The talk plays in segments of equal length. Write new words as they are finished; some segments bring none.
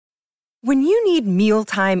When you need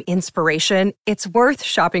mealtime inspiration, it's worth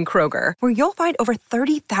shopping Kroger, where you'll find over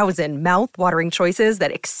 30,000 mouth-watering choices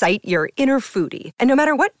that excite your inner foodie. And no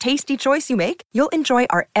matter what tasty choice you make, you'll enjoy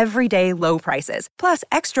our everyday low prices, plus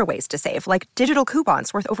extra ways to save, like digital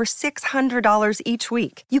coupons worth over $600 each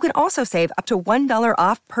week. You can also save up to $1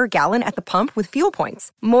 off per gallon at the pump with fuel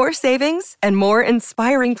points. More savings and more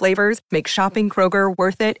inspiring flavors make shopping Kroger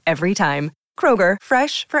worth it every time. Kroger,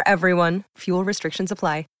 fresh for everyone. Fuel restrictions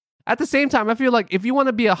apply. At the same time, I feel like if you want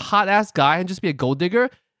to be a hot-ass guy and just be a gold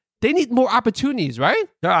digger, they need more opportunities, right?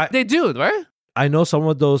 They do, right? I know some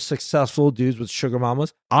of those successful dudes with sugar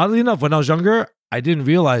mamas. Oddly enough, when I was younger, I didn't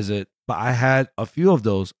realize it, but I had a few of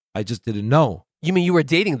those. I just didn't know. You mean you were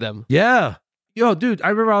dating them? Yeah. Yo, dude, I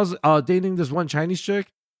remember I was dating this one Chinese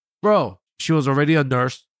chick. Bro, she was already a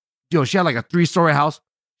nurse. Yo, she had like a 3-story house.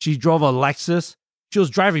 She drove a Lexus. She was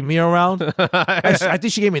driving me around. I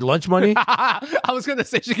think she gave me lunch money. I was going to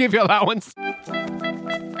say she gave you allowance.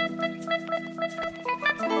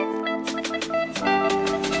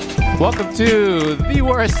 Welcome to the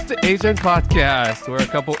Worst Asian Podcast, where a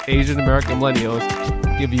couple Asian American millennials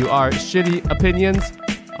give you our shitty opinions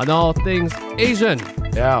on all things Asian.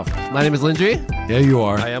 Yeah. My name is Lindri. Yeah, you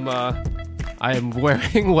are. I am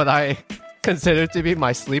wearing what I consider to be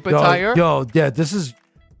my sleep attire. Yeah, this is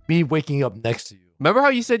me waking up next to you. Remember how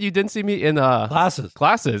you said you didn't see me in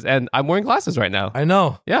glasses, and I'm wearing glasses right now. I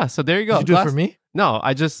know. Yeah, so there you go. Did you do it for me? No,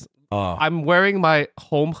 I'm wearing my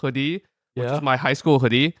home hoodie, which is my high school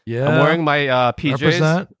hoodie. Yeah. I'm wearing my PJs,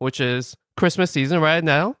 Represent. which is Christmas season right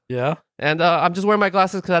now. Yeah. And I'm just wearing my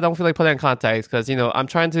glasses because I don't feel like putting on contacts because, I'm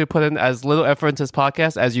trying to put in as little effort into this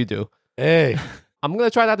podcast as you do. Hey. I'm going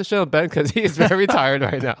to try not to show Ben because he is very tired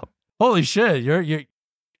right now. Holy shit.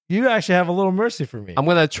 You actually have a little mercy for me. I'm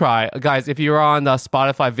going to try. Guys, if you're on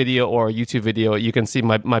Spotify video or YouTube video, you can see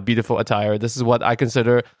my beautiful attire. This is what I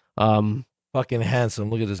consider... fucking handsome.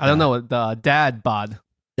 Look at this guy. I don't know, the dad bod.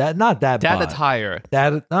 Not that dad bod. attire.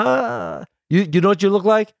 You know what you look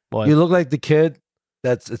like? What? You look like the kid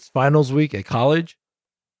it's finals week at college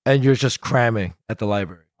and you're just cramming at the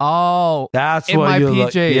library. Oh, that's in what my you PJs,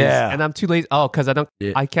 look. Yeah, and I'm too lazy. Oh, because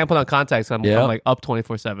I can't put on contacts. So I'm like up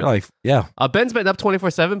 24/7. Like, yeah. Ben's been up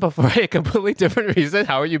 24/7, but for a completely different reason.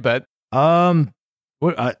 How are you, Ben? Yeah.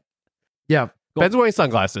 Ben's wearing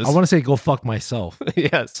sunglasses. I want to say go fuck myself.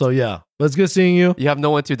 Yes. So yeah, but it's good seeing you. You have no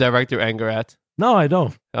one to direct your anger at. No, I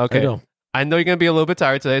don't. Okay. I don't. I know you're gonna be a little bit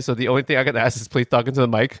tired today, so the only thing I can ask is please talk into the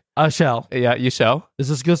mic. I shall. Yeah, you shall. Is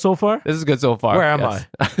this good so far? This is good so far. Where am I?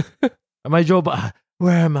 Am I Joe?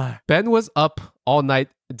 Where am I? Ben was up all night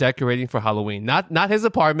decorating for Halloween. Not his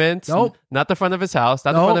apartment. Nope. Not the front of his house.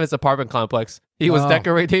 Not the front of his apartment complex. He was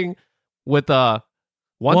decorating with one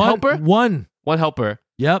helper. One helper.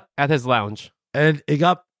 Yep. At his lounge. And it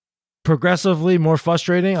got progressively more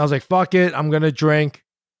frustrating. I was like, fuck it. I'm going to drink.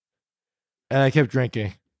 And I kept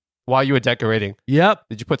drinking. While you were decorating? Yep.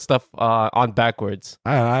 Did you put stuff on backwards?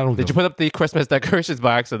 I don't. Did you put up the Christmas decorations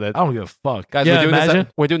by accident? I don't give a fuck. Guys, Yeah,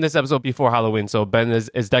 we're doing this episode before Halloween, so Ben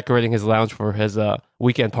is decorating his lounge for his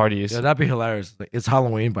weekend parties. Yeah, that'd be hilarious. Like, it's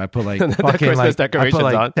Halloween, but I put like fucking Christmas like decorations I put,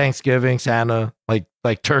 like, on. Thanksgiving, Santa,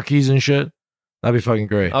 like turkeys and shit. That'd be fucking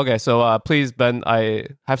great. Okay, so please, Ben, I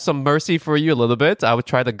have some mercy for you a little bit. I would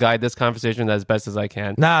try to guide this conversation as best as I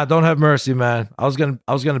can. Nah, don't have mercy, man. I was gonna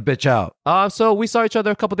bitch out. So we saw each other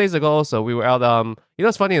a couple days ago. So we were out.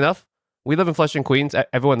 It's funny enough. We live in Flushing, Queens.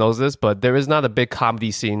 Everyone knows this, but there is not a big comedy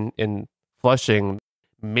scene in Flushing.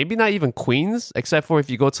 Maybe not even Queens, except for if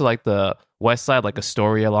you go to like the west side, like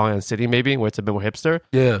Astoria, Long Island City, maybe where it's a bit more hipster.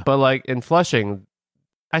 Yeah. But like in Flushing,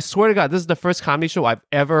 I swear to God, this is the first comedy show I've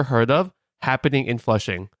ever heard of happening in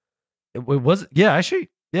Flushing. It was, yeah, actually,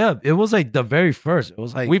 yeah, it was like the very first. It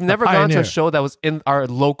was like we've never gone to a show that was in our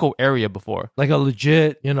local area before. Like a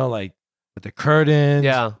legit, like with the curtains,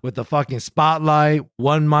 yeah, with the fucking spotlight,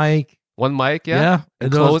 one mic, yeah,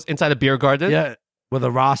 and closed inside a beer garden, yeah, with a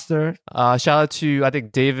roster. Shout out to I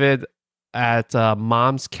think David at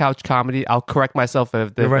Mom's Couch Comedy. I'll correct myself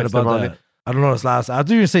if they're right about that. I don't know his last. I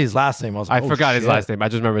didn't say his last name. I forgot his last name. I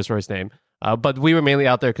just remember his first name. But we were mainly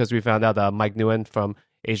out there because we found out Mike Nguyen from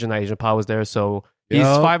Asian Not Asian Pod was there. So he's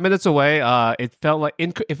 5 minutes away. It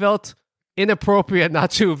felt inappropriate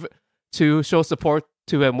not to show support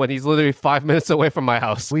to him when he's literally 5 minutes away from my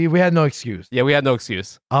house. We had no excuse. Yeah, we had no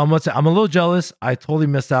excuse. I'm a little jealous. I totally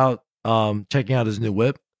missed out checking out his new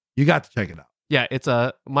whip. You got to check it out. Yeah, it's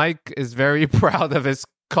Mike is very proud of his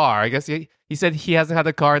car. I guess he said he hasn't had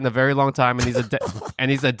a car in a very long time, and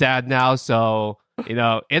he's a dad now. So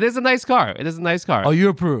it is a nice car. It is a nice car. Oh, you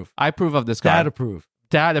approve? I approve of this car. Dad approve.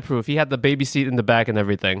 dad approved. He had the baby seat in the back and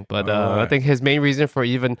everything. But I Right. think his main reason for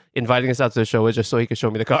even inviting us out to the show is just so he could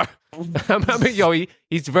show me the car. I mean,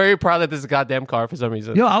 he's very proud of this goddamn car for some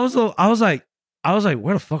reason. Yo, I was like,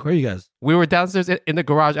 where the fuck are you guys? We were downstairs in the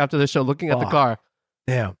garage after the show looking at the Fuck. car.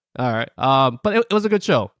 Damn. All right. But it was a good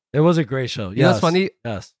show. It was a great show. You know what's funny?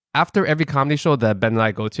 Yes. After every comedy show that Ben and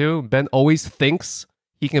I go to, Ben always thinks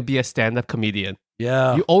he can be a stand-up comedian.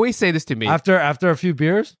 Yeah. You always say this to me. After a few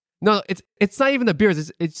beers? No, it's not even the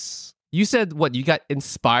beers. It's you said what, you got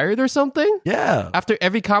inspired or something? Yeah. After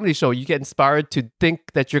every comedy show, you get inspired to think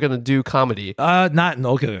that you're gonna do comedy. Not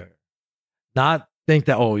think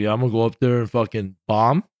that, oh yeah, I'm gonna go up there and fucking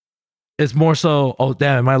bomb. It's more so, oh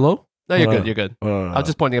damn, am I low? No, you're good. You're good. I I was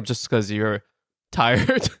just pointing up just because you're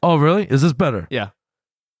tired. Oh really? Is this better? Yeah.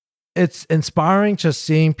 It's inspiring just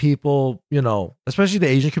seeing people, especially the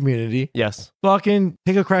Asian community, Yes. fucking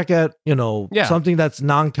take a crack at, Yeah. something that's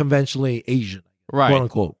non-conventionally Asian, Right. quote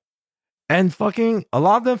unquote. And fucking a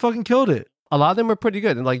lot of them fucking killed it. A lot of them were pretty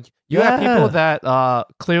good. And like you have Yeah. people that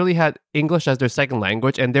clearly had English as their second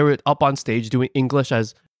language, and they were up on stage doing English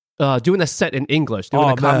as doing a set in English, doing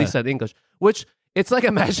Oh, a comedy man. set in English. Which it's like,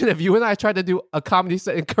 imagine if you and I tried to do a comedy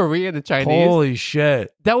set in Korean and Chinese. Holy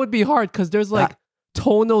shit. That would be hard because there's like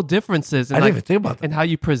tonal differences I in, didn't like, even think about that. in how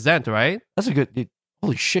you present, right? That's a good,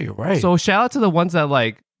 holy shit, you're right. So shout out to the ones that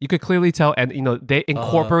like you could clearly tell, and they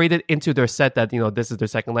incorporated into their set that this is their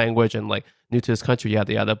second language and like new to this country,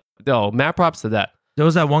 yada yada. No, mad props to that. there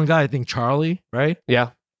was that one guy, I think Charlie, right?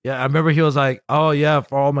 Yeah, Yeah, I remember he was like, oh yeah,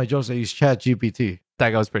 for all my jokes, I use Chat GPT.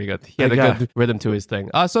 that guy was pretty good. He had That a guy. good rhythm to his thing.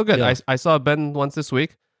 So good. Yeah. I saw Ben once this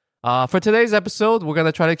week. For today's episode, we're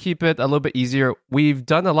gonna try to keep it a little bit easier. We've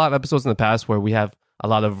done a lot of episodes in the past where we have a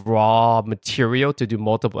lot of raw material to do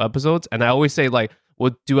multiple episodes, and I always say like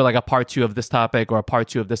we'll do like a part 2 of this topic or a part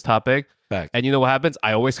 2 of this topic. Fact. And you know what happens?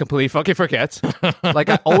 I always completely fucking forget. Like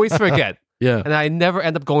I always forget. Yeah. And I never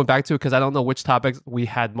end up going back to it because I don't know which topics we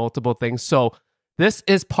had multiple things. So this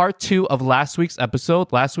is part 2 of last week's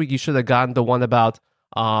episode. Last week you should have gotten the one about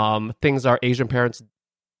things our Asian parents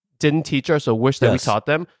didn't teach us or wish that we Yes. taught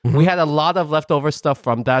them. Mhm. We had a lot of leftover stuff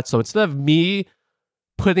from that. So instead of me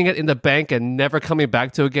putting it in the bank and never coming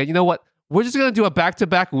back to it again, you know what? We're just gonna do a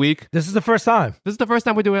back-to-back week. This is the first time. This is the first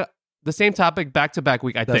time we're doing the same topic back-to-back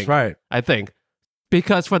week. I That's think. right. I think.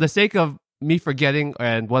 Because for the sake of me forgetting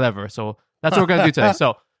and whatever. So that's what we're going to do today.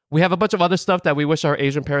 So we have a bunch of other stuff that we wish our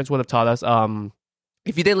Asian parents would have taught us.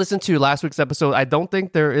 If you didn't listen to last week's episode, I don't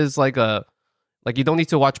think there is like you don't need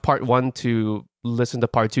to watch part 1 to listen to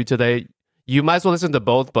part 2 today. You might as well listen to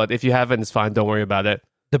both, but if you haven't, it's fine. Don't worry about it.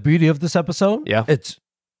 The beauty of this episode, Yeah. it's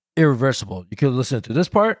irreversible. You can listen to this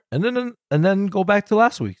part and then go back to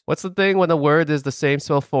last week's. What's the thing when a word is the same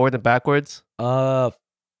spelled forward and backwards?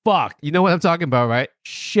 Fuck. You know what I'm talking about, right?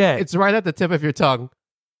 Shit. It's right at the tip of your tongue.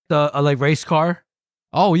 the like race car.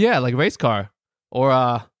 Oh, yeah, like race car. Or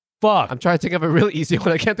Fuck. I'm trying to think of a real easy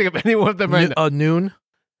one. I can't think of any one of them right now. Noon.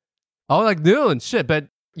 Oh, like noon. Shit, but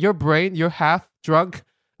your brain, you're half drunk,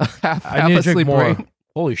 half I need to drink asleep more. brain.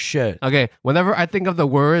 Holy shit. Okay, whenever I think of the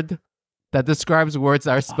word that describes words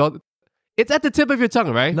that are spelled, it's at the tip of your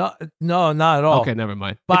tongue, right? No, not at all. Okay, never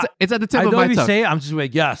mind. But It's at the tip I of know my if you tongue. say it, I'm just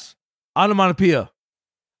like, yes. Onomatopoeia.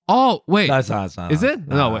 Oh, wait. That's not. Is it?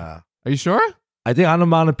 No, wait. Are you sure? I think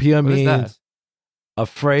onomatopoeia What is that? means a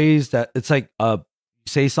phrase that it's like you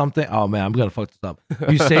say something. Oh man, I'm gonna fuck this up.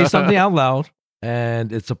 You say something out loud,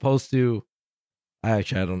 and it's supposed to.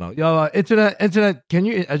 Actually, I don't know. Yo, internet. Can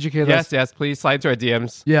you educate us? Yes, please slide to our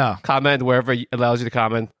DMs. Yeah. Comment wherever it allows you to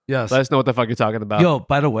comment. Yes. Let us know what the fuck you're talking about. Yo,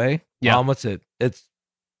 by the way, Yeah. what's it? It's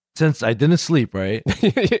since I didn't sleep, right?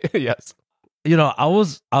 Yes. I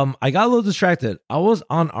got a little distracted. I was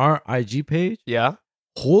on our IG page. Yeah.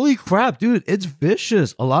 Holy crap, dude, it's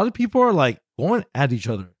vicious. A lot of people are like going at each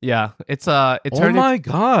other. Yeah. It's it Oh turned my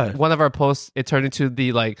god. one of our posts, it turned into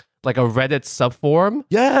the like a Reddit subforum.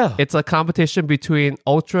 Yeah. It's a competition between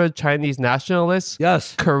ultra Chinese nationalists,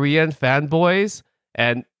 Yes. Korean fanboys,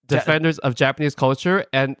 and defenders of Japanese culture.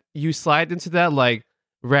 And you slide into that like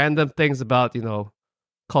random things about,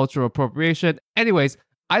 cultural appropriation. Anyways,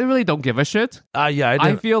 I really don't give a shit. Yeah, I I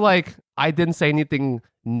didn't. feel like I didn't say anything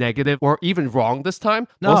negative or even wrong this time.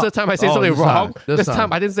 No. Most of the time I say Oh, something this wrong. time. This This time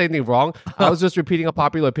time. I didn't say anything wrong. I was just repeating a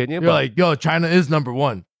popular opinion. You're But like, yo, China is number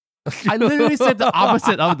one. I literally said the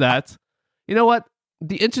opposite of that. You know what?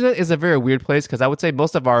 The internet is a very weird place because I would say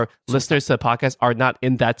most of our listeners to the podcast are not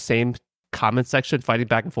in that same comment section fighting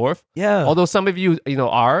back and forth. Yeah. Although some of you,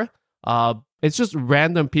 are. It's just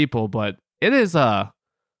random people, but it is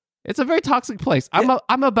It's a very toxic place.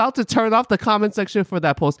 I'm about to turn off the comment section for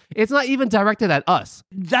that post. It's not even directed at us.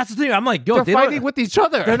 That's the thing. I'm like, yo, they're fighting with each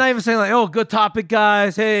other. They're not even saying like, oh, good topic,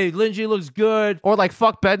 guys. Hey, Linji looks good. Or like,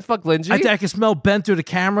 fuck Ben, fuck Linji. I think I can smell Ben through the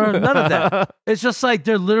camera. None of that. It's just like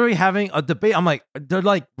they're literally having a debate. I'm like, they're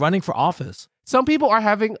like running for office. Some people are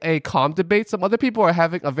having a calm debate. Some other people are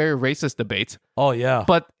having a very racist debate. Oh, yeah.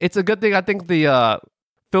 But it's a good thing. I think the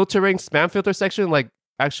filtering, spam filter section, like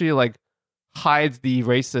actually like hides the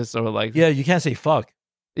racist or like... Yeah, you can't say fuck.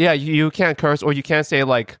 Yeah, you can't curse or you can't say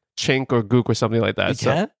like chink or gook or something like that. You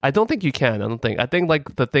can't? I don't think you can. I think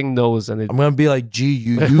like the thing knows and I'm going to be like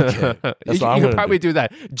G-U-U-K. That's what I'm going to probably do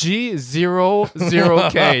that.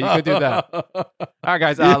 G00K. You could do that. All right,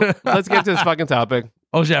 guys. Let's get to this fucking topic.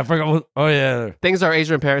 Oh, shit. I forgot. Oh, yeah. Things our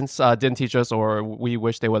Asian parents didn't teach us or we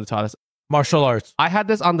wish they would have taught us. Martial arts. I had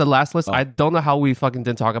this on the last list. Oh. I don't know how we fucking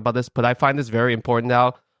didn't talk about this, but I find this very important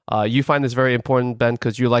now. You find this very important, Ben,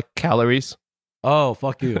 because you like calories. Oh,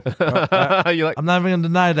 fuck you. You like? I'm not even going to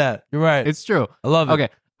deny that. You're right. It's true. I love it. Okay.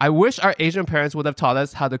 I wish our Asian parents would have taught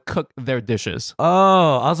us how to cook their dishes.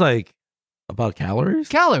 Oh, I was like, about calories?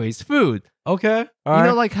 Calories, food. Okay. All You right.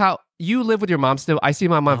 know, like how you live with your mom still. I see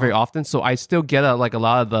my mom very often, so I still get a lot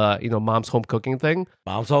of the mom's home cooking thing.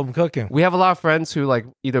 Mom's home cooking. We have a lot of friends who like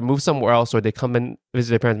either move somewhere else or they come and visit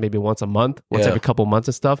their parents maybe once a month, once every couple months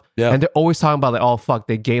and stuff. Yeah. And they're always talking about like, oh fuck,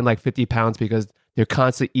 they gained like 50 pounds because they're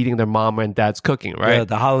constantly eating their mom and dad's cooking, right? Yeah,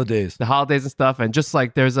 the holidays. The holidays and stuff, and just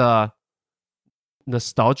like there's a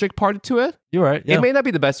nostalgic part to it. You're right. Yeah. It may not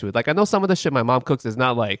be the best food. Like I know some of the shit my mom cooks is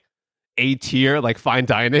not like A tier, like fine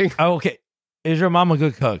dining. Oh, okay. Is your mom a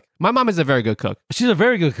good cook? My mom is a very good cook. She's a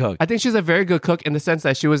very good cook. I think she's a very good cook in the sense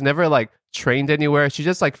that she was never like trained anywhere. She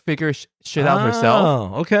just like figures shit out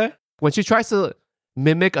herself. Oh, okay. When she tries to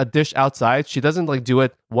mimic a dish outside, she doesn't like do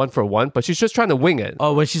it one for one, but she's just trying to wing it.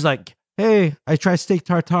 Oh, when she's like, hey, I tried steak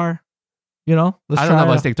tartare. You know? I don't know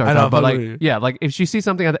about steak tartare, but like, yeah. yeah, like if she sees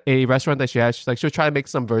something at a restaurant that she has, she'll try to make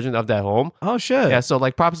some version of that at home. Oh, shit. Yeah, so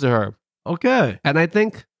like props to her. Okay. And I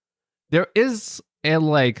think there is a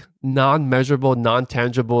like non-measurable,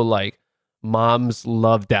 non-tangible, like mom's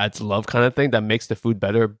love, dad's love kind of thing that makes the food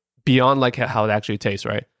better beyond like how it actually tastes,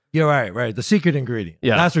 right? You're right, right. The secret ingredient.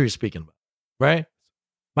 Yeah. That's what you're speaking about. Right?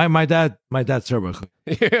 My dad's terrible cook.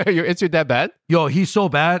 It's your dad bad? Yo, he's so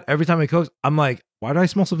bad. Every time he cooks, I'm like, why do I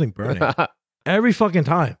smell something burning? Every fucking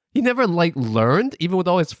time. He never like learned, even with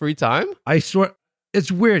all his free time? I swear,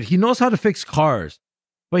 it's weird. He knows how to fix cars,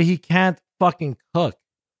 but he can't fucking cook.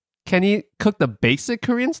 Can he cook the basic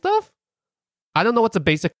Korean stuff? I don't know what's a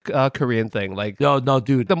basic Korean thing. Like No,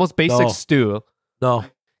 dude. the most basic No. stew. No,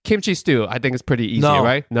 Kimchi stew, I think is pretty easy, No.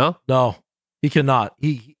 right? No? no. He cannot.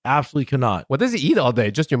 He absolutely cannot. What does he eat all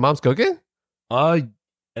day? Just your mom's cooking? And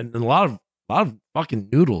a lot of fucking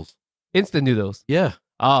noodles. Instant noodles. Yeah.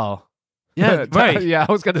 Oh. Yeah, right. Yeah,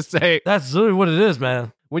 I was going to say, That's literally what it is,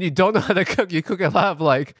 man. when you don't know how to cook, you cook a lot of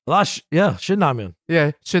like, A lot shinramen.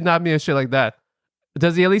 yeah, shinami and shit like that.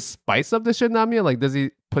 Does he at least spice up the shinami? Like, does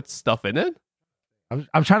he put stuff in it? I'm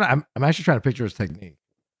actually trying to picture his technique.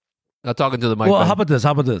 Not talking to the mic. Well, man. how about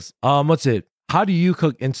this? What's it? How do you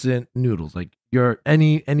cook instant noodles? Like your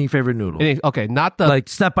any favorite noodle? Okay, not the Like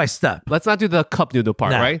step by step. let's not do the cup noodle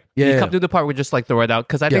part, Nah. right? Yeah, The yeah. cup noodle part, we just like throw it out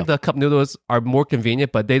because I think Yeah. the cup noodles are more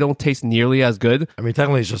convenient, but they don't taste nearly as good. I mean,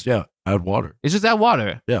 technically, it's just add water. It's just that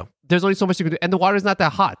water. Yeah. There's only so much you can do, and the water is not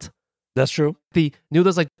that hot. That's true. The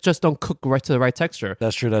noodles like just don't cook right to the right texture.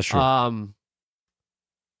 That's true.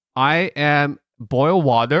 I am boil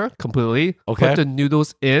water completely. Okay. Put the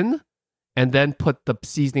noodles in, and then put the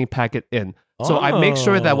seasoning packet in. So I make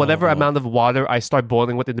sure that whatever Oh. amount of water I start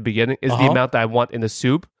boiling with in the beginning is the Uh-huh. amount that I want in the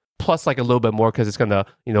soup, plus like a little bit more because it's gonna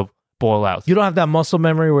boil out. You don't have that muscle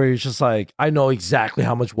memory where you're just like, I know exactly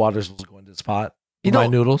how much water is supposed to go in this pot. You My know-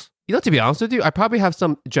 noodles. To be honest with you, I probably have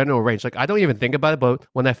some general range. Like I don't even think about it, but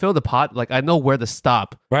when I fill the pot, like I know where to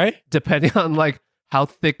stop Right? depending on like how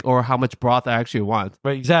thick or how much broth I actually want.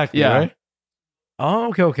 Right. Exactly. Yeah. Right? Oh,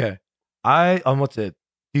 okay. What's it?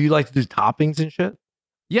 Do you like to do toppings and shit?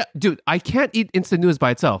 Yeah, dude, I can't eat instant noodles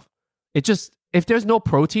by itself. It just, if there's no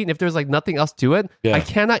protein, if there's like nothing else to it, Yeah. I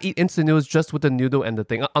cannot eat instant noodles just with the noodle and the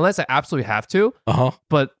thing, unless I absolutely have to. Uh-huh.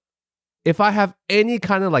 But if I have any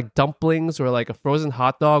kind of like dumplings or like a frozen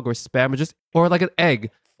hot dog or spam or like an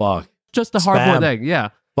egg, Fuck. just a hard-boiled Spam. egg, yeah.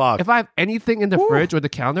 Fuck. If I have anything in the Woo. fridge or the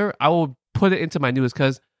counter, I will put it into my noodles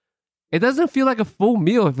because it doesn't feel like a full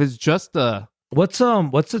meal if it's just a... What's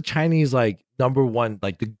the Chinese like number one,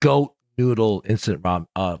 like the goat noodle instant ramen?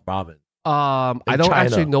 I In don't China.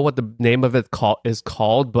 actually know what the name of it is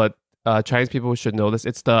called, but Chinese people should know this.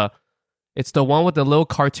 It's the It's the one with the little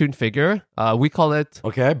cartoon figure. We call it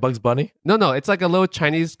Okay, Bugs Bunny. no. It's like a little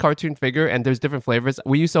Chinese cartoon figure, and there's different flavors.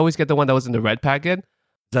 We used to always get the one that was in the red packet. Is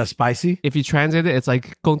that spicy? If you translate it, it's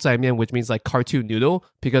like 公仔面, which means like cartoon noodle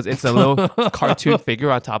because it's a little cartoon figure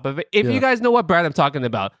on top of it. If you guys know what brand I'm talking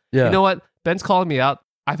about, you know what? Ben's calling me out.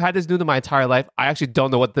 I've had this noodle my entire life. I actually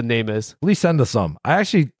don't know what the name is. Please send us some.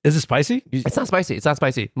 Is it spicy? It's not spicy. It's not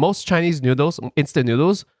spicy. Most Chinese noodles, instant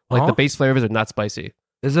noodles, like the base flavors are not spicy.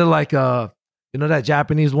 Is it like you know that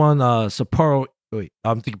Japanese one, Sapporo? Wait,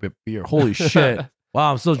 I'm thinking of beer. Holy shit!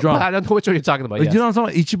 Wow, I'm so drunk. I don't know which one you're talking about. Like, Yes. you know what I'm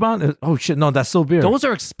talking about? Ichiban? Oh shit, no, that's still beer. Those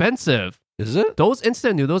are expensive. Is it? Those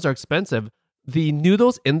instant noodles are expensive. The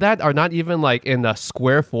noodles in that are not even like in a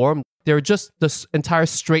square form. They're just the entire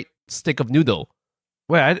straight stick of noodle.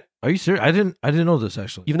 Wait, are you serious? I didn't know this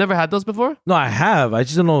actually. You've never had those before? No, I have. I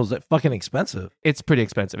just didn't know it was like fucking expensive. It's pretty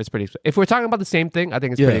expensive. If we're talking about the same thing, I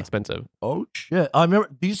think it's pretty expensive. Oh shit! I remember.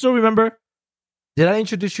 Do you still remember? Did I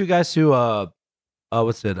introduce you guys to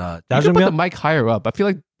what's it? You can put the mic higher up. I feel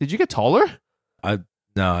like, did you get taller? No,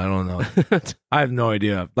 I don't know. I have no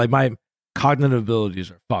idea. Like my cognitive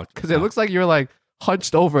abilities are fucked. Because it looks like you're like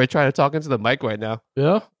hunched over and trying to talk into the mic right now.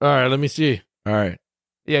 Yeah. All right. Let me see. All right.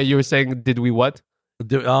 Yeah, you were saying, did we what?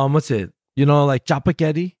 What's it? You know, like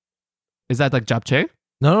jappagetti? Is that like japchae?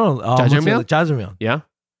 No. Jjajangmyeon? Like jjajangmyeon. Yeah.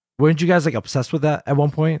 Weren't you guys like obsessed with that at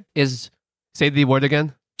one point? Say the word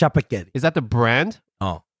again. Jappagetti. Is that the brand?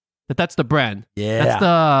 Oh. That's the brand. Yeah.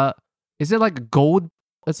 That's is it like gold?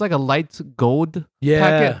 It's like a light gold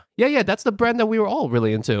packet. Yeah. That's the brand that we were all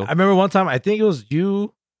really into. I remember one time, I think it was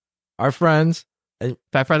you, our friends,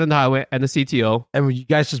 Fat Friend on the Highway and the CTO. and you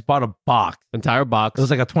guys just bought a box. Entire box. It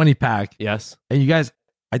was like a 20 pack. Yes. And you guys,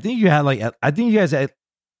 I think you guys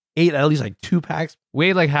ate at least like 2 packs. We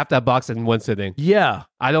ate like half that box in one sitting. Yeah.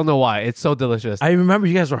 I don't know why. It's so delicious. I remember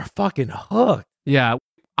you guys were fucking hooked. Yeah.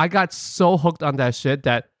 I got so hooked on that shit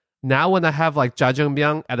that now when I have like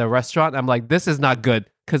jjajangmyeon at a restaurant, I'm like, this is not good.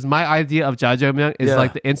 Because my idea of jjajangmyeon is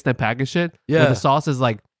like the instant package shit. Yeah. Where the sauce is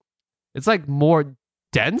like, it's like more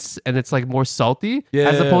dense and it's like more salty.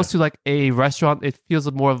 As opposed to like a restaurant, it feels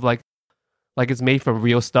more of like it's made from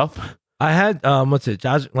real stuff. I had,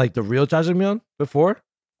 like the real jjajangmyeon before.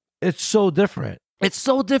 It's so different. It's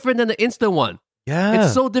so different than the instant one. Yeah.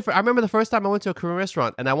 It's so different. I remember the first time I went to a Korean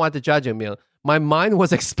restaurant and I wanted the jjajangmyeon. My mind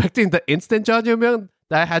was expecting the instant jjajangmyeon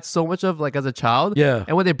that I had so much of like as a child. Yeah.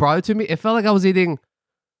 And when they brought it to me, it felt like I was eating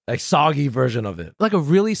like soggy version of it. like a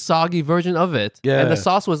really soggy version of it. Yeah. And the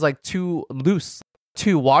sauce was like too loose,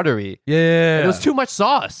 too watery. Yeah. And it was too much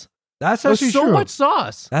sauce. That's There was actually so true. much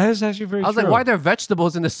sauce. That is actually very I was true. like, why are there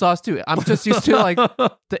vegetables in the sauce too? I'm just used to like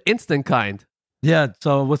the instant kind. Yeah.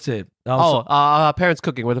 So what's it? Parents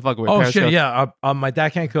cooking. What the fuck? Oh Parents shit! cook. Yeah. My dad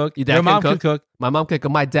can't cook. Your dad Your can't mom cook? can cook. My mom can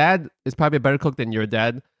cook. My dad is probably a better cook than your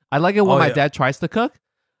dad. I like it when my dad tries to cook.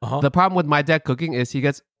 Uh-huh. The problem with my dad cooking is he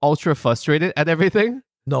gets ultra frustrated at everything.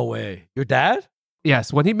 No way. Your dad?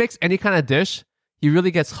 Yes, when he makes any kind of dish, he really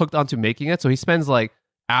gets hooked onto making it. So he spends like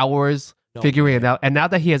hours figuring it out. And now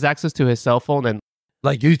that he has access to his cell phone and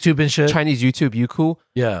Like YouTube and shit. Chinese YouTube, Youku,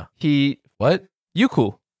 Yeah. what?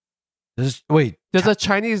 Youku. Wait. There's a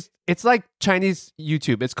Chinese, it's like Chinese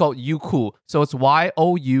YouTube. It's called Youku. So it's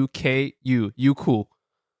Youku, Youku.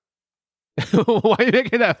 Why are you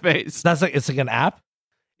making that face? It's like an app,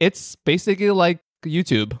 It's basically like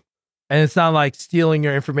YouTube. and it's not like stealing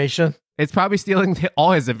your information. It's probably stealing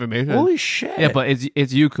all his information. Holy shit! Yeah, but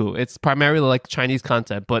it's Youku. It's primarily like Chinese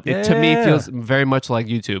content, but it to me feels very much like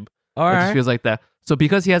YouTube. all It right. just feels like that. So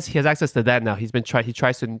because he has access to that now, he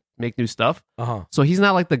tries to make new stuff. Uh-huh. So he's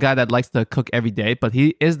not like the guy that likes to cook every day, but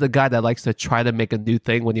he is the guy that likes to try to make a new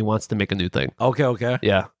thing when he wants to make a new thing. Okay.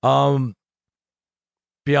 Yeah.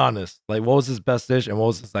 Be honest. Like, what was his best dish, and what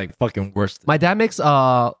was his like fucking worst? My dad makes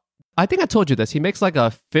I think I told you this. He makes like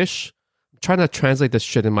a fish. I'm trying to translate this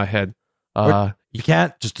shit in my head. You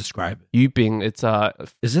can't just describe it. Yuping. It's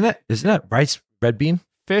Isn't it rice red bean?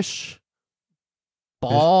 fish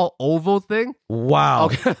ball oval thing. Wow.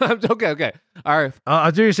 Okay. All right. I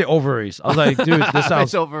thought you say ovaries. I was like, dude, this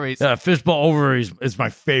sounds. Fish ovaries. Yeah, fishball ovaries is my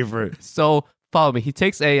favorite. So follow me. He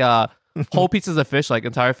takes a whole pieces of fish, like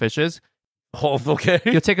entire fishes. Oh, okay.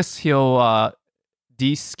 He'll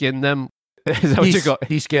de-skin them. Is that what you go?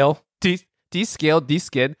 Descale. Descale,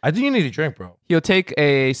 de-skin. I think you need a drink, bro. He'll take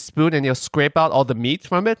a spoon and he'll scrape out all the meat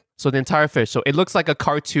from it. So the entire fish. So it looks like a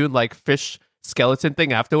cartoon, like fish skeleton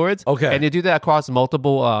thing afterwards. Okay. And you do that across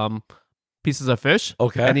multiple pieces of fish.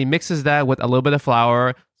 Okay. And he mixes that with a little bit of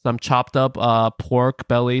flour, some chopped up pork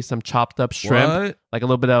belly, some chopped up shrimp, What? like a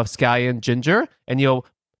little bit of scallion, ginger. And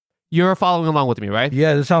you're following along with me, right?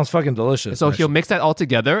 Yeah, this sounds fucking delicious. So actually. he'll mix that all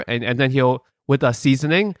together and then with a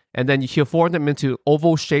seasoning, and then he'll form them into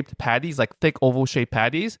oval-shaped patties, like thick oval-shaped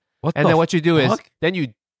patties. And then what you do is then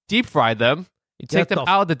you deep fry them. You take them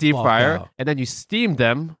out of the deep fryer, and then you steam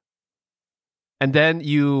them. And then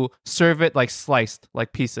you serve it like sliced,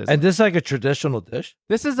 like pieces. And this is like a traditional dish?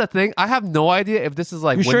 This is the thing. I have no idea if this is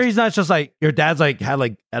like... You sure he's not just like, your dad's like had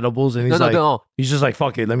like edibles and he's No. He's just like,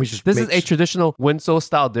 fuck it, let me just... This is a traditional Winso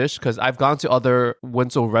style dish because I've gone to other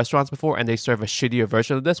Winso restaurants before and they serve a shittier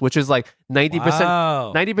version of this, which is like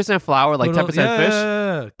 90% flour, like 10% fish.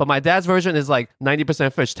 Yeah. But my dad's version is like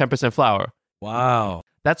 90% fish, 10% flour. Wow.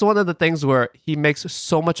 That's one of the things where he makes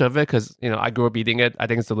so much of it because, I grew up eating it. I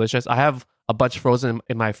think it's delicious. I have a bunch frozen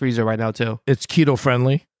in my freezer right now too. It's keto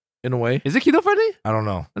friendly in a way. Is it keto friendly? I don't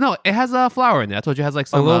know. No, it has flour in it. I told you it has like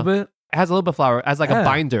some... A little bit? It has a little bit of flour as like a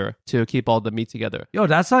binder to keep all the meat together. Yo,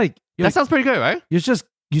 that's like... That sounds pretty good, right? You just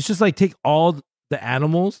like take all the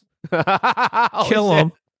animals, kill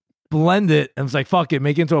them, blend it, and it's like, fuck it,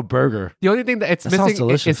 make it into a burger. The only thing that it's missing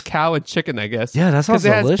is cow and chicken, I guess. Yeah, that sounds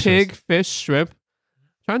delicious. Because it has pig, fish, shrimp.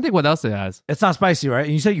 I'm trying to think what else it has. It's not spicy, right?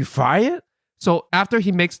 And you said you fry it? So after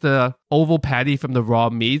he makes the oval patty from the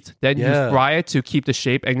raw meat, then you fry it to keep the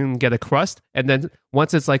shape and get a crust. And then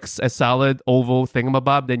once it's like a solid oval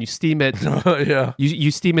thingamabob, then you steam it. Yeah.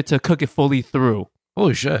 You steam it to cook it fully through.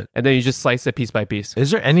 Holy shit. And then you just slice it piece by piece.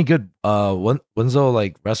 Is there any good Winso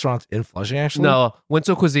like restaurants in Flushing actually? No.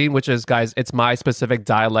 Winso cuisine, which is, guys, it's my specific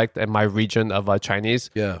dialect and my region of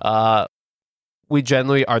Chinese. Yeah. We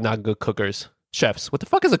generally are not good cookers. Chefs. What the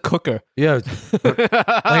fuck is a cooker? Yeah. Like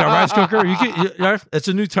a rice cooker? It's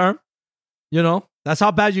a new term. That's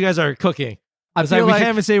how bad you guys are cooking. It's like we can't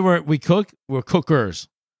even say we cook, we're cookers.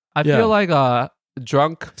 I feel like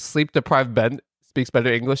drunk, sleep-deprived Ben speaks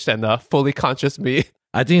better English than fully conscious me.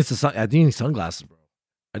 I think it's sunglasses, bro.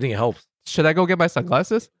 I think it helps. Should I go get my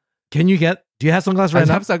sunglasses? Do you have sunglasses right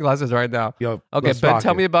now? I have sunglasses right now. Yo, okay, Ben,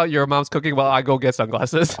 tell me about your mom's cooking while I go get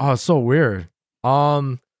sunglasses. Oh, it's so weird.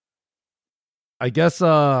 I guess,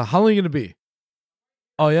 how long are you going to be?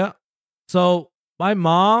 Oh, yeah? So, my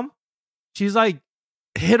mom, she's like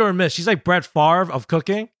hit or miss. She's like Brett Favre of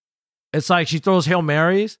cooking. It's like she throws Hail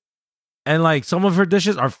Marys and like some of her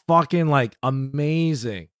dishes are fucking like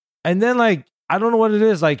amazing. And then like, I don't know what it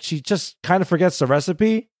is. Like she just kind of forgets the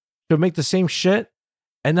recipe. She'll make the same shit.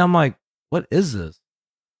 And I'm like, what is this?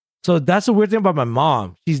 So that's the weird thing about my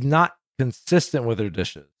mom. She's not consistent with her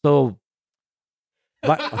dishes. So...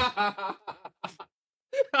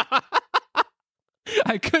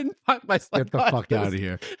 I couldn't find my sunglasses. Get the fuck out of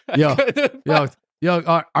here.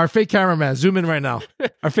 Yo, our fake cameraman, zoom in right now.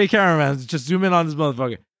 Our fake cameraman, just zoom in on this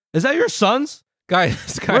motherfucker. Is that your son's?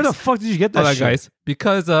 Guys. Where the fuck did you get that shit? Guys.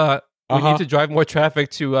 Because we need to drive more traffic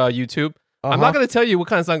to YouTube. I'm not going to tell you what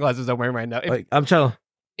kind of sunglasses I'm wearing right now. I'm trying to...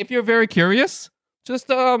 If you're very curious, just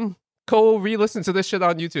go re-listen to this shit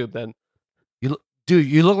on YouTube then. Dude,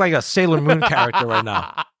 you look like a Sailor Moon character right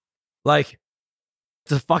now. Like...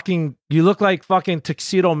 you look like fucking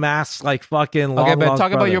tuxedo mask, like fucking long. Okay, man,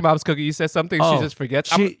 talk about your mom's cooking. You said something she just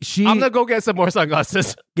forgets. I'm gonna go get some more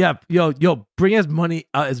sunglasses. Yeah, yo, bring as many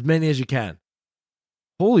as you can.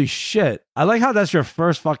 Holy shit! I like how that's your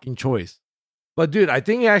first fucking choice. But dude, I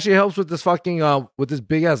think it actually helps with this fucking with this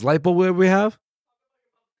big ass light bulb we have.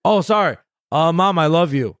 Oh, sorry, mom, I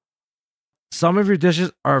love you. Some of your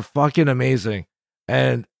dishes are fucking amazing,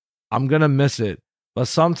 and I'm gonna miss it. But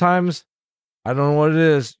sometimes. I don't know what it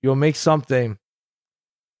is. You'll make something.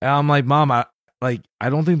 And I'm like, Mom, I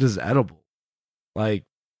don't think this is edible. Like,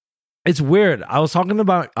 it's weird. I was talking to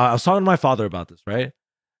my father about this, right?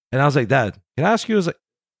 And I was like, Dad, can I ask you,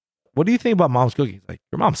 what do you think about mom's cooking? He's like,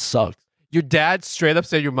 your mom sucks. Your dad straight up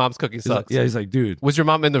said your mom's cooking sucks. He's like, dude. Was your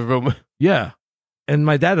mom in the room? Yeah. And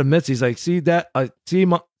my dad admits, he's like, see,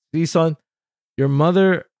 son, your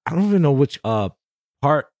mother, I don't even know which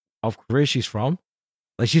part of Korea she's from.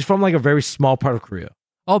 Like she's from like a very small part of Korea.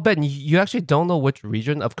 Oh, Ben, you actually don't know which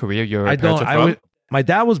region of Korea your parents are from? My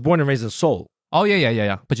dad was born and raised in Seoul. Oh,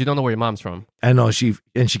 yeah. But you don't know where your mom's from. I know. She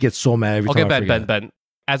gets so mad every time. Okay, Ben.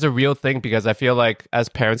 As a real thing, because I feel like as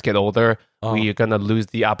parents get older, we're going to lose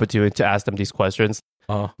the opportunity to ask them these questions.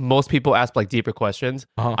 Most people ask like deeper questions.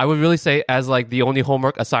 I would really say as like the only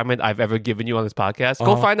homework assignment I've ever given you on this podcast,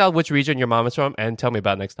 go find out which region your mom is from and tell me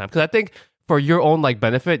about it next time. Because I think for your own like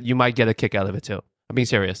benefit, you might get a kick out of it too. I'm being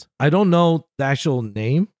serious. I don't know the actual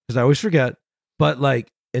name because I always forget. But like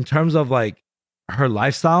in terms of like her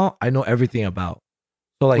lifestyle, I know everything about.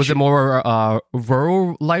 So like, was it more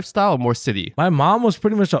rural lifestyle or more city? My mom was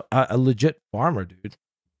pretty much a legit farmer, dude.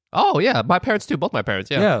 Oh yeah, my parents too. Both my parents.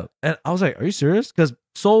 Yeah. Yeah, and I was like, "Are you serious?" Because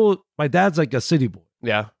my dad's like a city boy.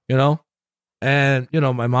 Yeah. And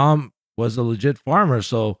my mom was a legit farmer,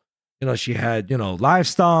 so She had,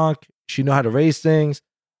 livestock. She knew how to raise things.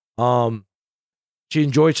 She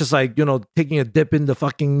enjoyed just like, taking a dip in the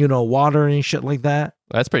fucking, water and shit like that.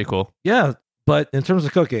 That's pretty cool. Yeah. But in terms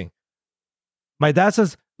of cooking, my dad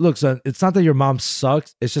says, look, son, it's not that your mom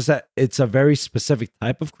sucks. It's just that it's a very specific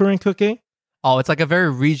type of Korean cooking. Oh, it's like a very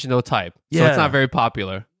regional type. So it's not very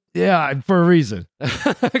popular. Yeah, for a reason.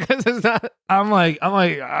 Because it's not. I'm like,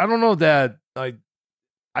 I don't know, Dad. Like,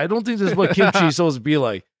 I don't think this is what kimchi is supposed to be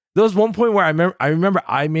like. There was one point where I remember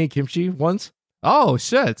I made kimchi once. Oh,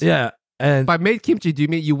 shit. Yeah. And by made kimchi, do you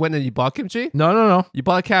mean you went and you bought kimchi? No. You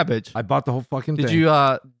bought a cabbage. I bought the whole fucking thing. Did you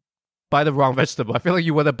buy the wrong vegetable? I feel like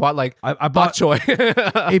you would have bought like I bok bought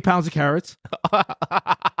choy. 8 pounds of carrots.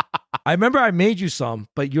 I remember I made you some,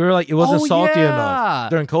 but you were like, it wasn't salty enough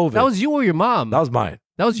during COVID. That was you or your mom? That was mine.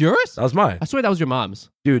 That was yours? That was mine. I swear that was your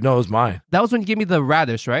mom's. Dude, no, it was mine. That was when you gave me the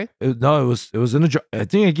radish, right? It was in a jar. I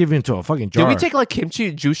think I gave it into a fucking jar. Did we take like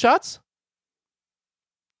kimchi juice shots?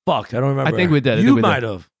 Fuck, I don't remember. I think we did. You might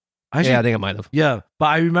have. Yeah, I think I might have. Yeah, but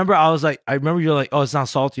I remember you're like, oh, it's not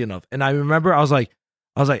salty enough. And I remember I was like,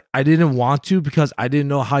 I didn't want to because I didn't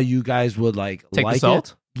know how you guys would like the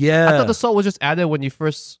salt. Yeah, I thought the salt was just added when you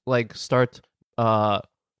first like start.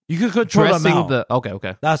 You could control the amount.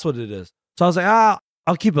 Okay. That's what it is. So I was like,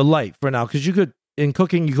 I'll keep it light for now because in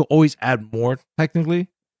cooking you could always add more technically.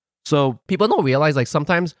 So people don't realize like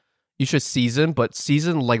sometimes you should season, but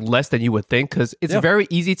season like less than you would think because it's very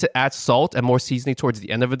easy to add salt and more seasoning towards the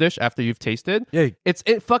end of a dish after you've tasted. Yeah, it's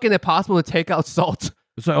fucking impossible to take out salt.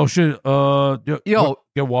 It's like, oh shit,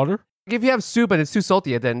 get water. If you have soup and it's too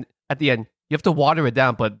salty, and then at the end you have to water it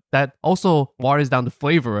down, but that also waters down the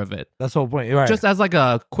flavor of it. That's the whole point. Right. Just as like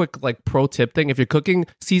a quick like pro tip thing, if you're cooking,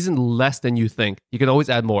 season less than you think. You can always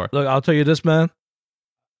add more. Look, I'll tell you this, man.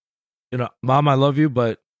 Mom, I love you,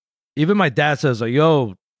 but even my dad says like,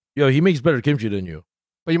 yo, he makes better kimchi than you.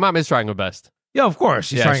 But your mom is trying her best. Yeah, of course.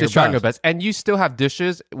 She's trying her best. And you still have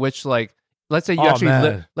dishes which like, let's say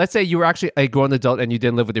you let's say you were actually a grown adult and you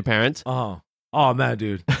didn't live with your parents. Oh man,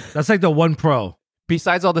 dude. That's like the one pro.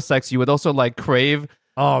 Besides all the sex, you would also like crave.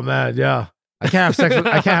 Oh man, yeah. I can't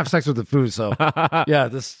have sex with the food, so yeah,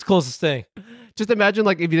 this is the closest thing. Just imagine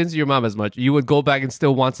like if you didn't see your mom as much, you would go back and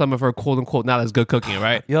still want some of her quote unquote not as good cooking,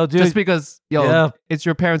 right? Yo, dude. Just because it's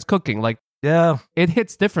your parents' cooking. Like it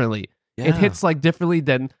hits differently. Yeah. It hits like differently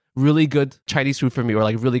than really good Chinese food for me or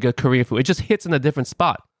like really good Korean food. It just hits in a different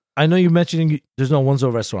spot. I know you're mentioning there's no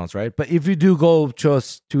Wonzo restaurants, right? But if you do go to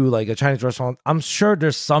like a Chinese restaurant, I'm sure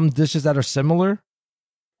there's some dishes that are similar.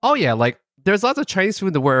 Oh yeah, like there's lots of Chinese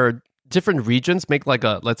food where different regions make like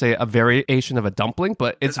let's say a variation of a dumpling,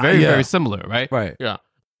 but it's very similar, right? Right. Yeah.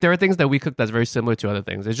 There are things that we cook that's very similar to other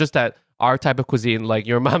things. It's just that our type of cuisine, like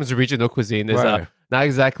your mom's regional cuisine, is not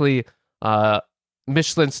exactly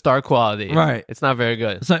Michelin star quality. Right. It's not very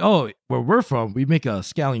good. It's like, where we're from, we make a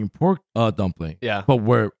scallion pork dumpling. Yeah. But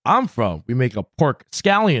where I'm from, we make a pork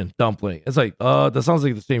scallion dumpling. It's like, that sounds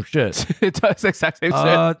like the same shit. It does exact same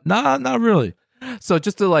shit. Nah, not really. So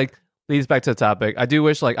just to like lead us back to the topic, I do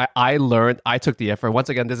wish like I learned, I took the effort. Once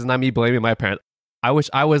again, this is not me blaming my parents. I wish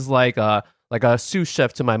I was like a sous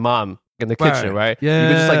chef to my mom in the kitchen, right? Yeah. You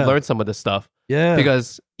could just like learn some of this stuff. Yeah.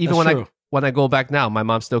 Because even That's when I go back now, my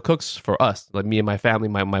mom still cooks for us, like me and my family,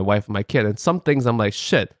 my wife and my kid. And some things I'm like,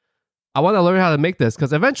 shit, I want to learn how to make this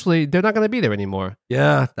because eventually they're not going to be there anymore.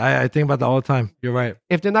 Yeah, I think about that all the time. You're right.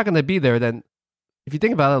 If they're not going to be there, then if you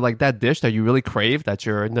think about it, like that dish that you really crave, that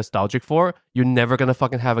you're nostalgic for, you're never going to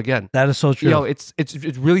fucking have again. That is so true. Yo, it's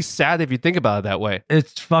really sad if you think about it that way.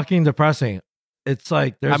 It's fucking depressing. It's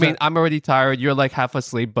like, I'm already tired. You're like half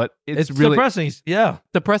asleep, but it's really depressing. Yeah.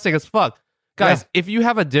 Depressing as fuck. Guys, if you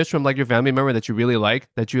have a dish from like your family member that you really like,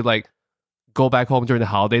 that you like go back home during the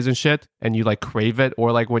holidays and shit, and you like crave it,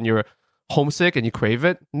 or like when you're homesick and you crave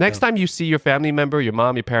it, next time you see your family member, your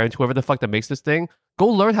mom, your parents, whoever the fuck that makes this thing, go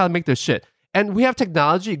learn how to make this shit. And we have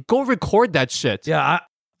technology. Go record that shit. Yeah.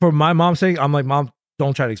 For my mom's sake, I'm like, Mom,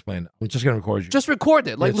 don't try to explain it. I'm just going to record you. Just record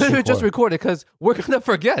it. Like literally just record it because we're going to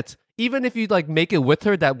forget. Even if you like make it with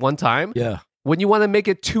her that one time. Yeah. When you want to make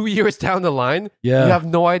it 2 years down the line, you have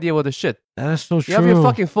no idea what the shit. That's so true. You have your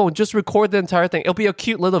fucking phone. Just record the entire thing. It'll be a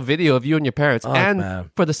cute little video of you and your parents.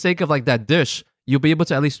 For the sake of like that dish, you'll be able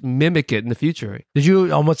to at least mimic it in the future. Did you,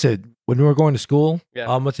 when we were going to school,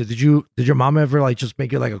 did your mom ever like just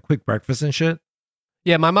make it like a quick breakfast and shit?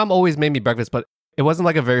 Yeah, my mom always made me breakfast, but it wasn't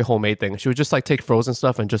like a very homemade thing. She would just like take frozen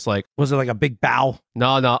stuff and just like... Was it like a big bow?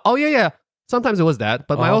 No. Oh, yeah. Sometimes it was that.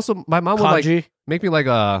 But my mom would like make me like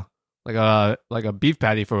a beef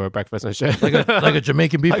patty for breakfast and shit. like a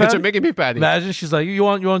Jamaican beef patty? A Jamaican beef patty. Imagine she's like, you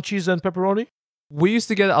want cheese and pepperoni? We used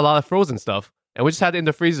to get a lot of frozen stuff. and we just had it in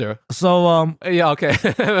the freezer. So Yeah, okay.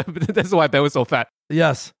 This is why Ben was so fat.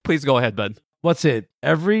 yes, Please go ahead, Ben. what's it?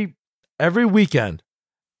 Every weekend,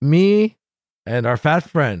 me and our fat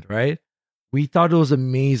friend, right? We thought it was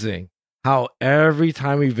amazing how every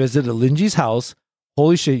time we visited Linji's house,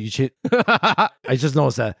 holy shit, I just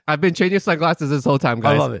noticed that. I've been changing sunglasses this whole time,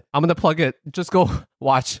 guys. I love it. I'm gonna plug it. Just go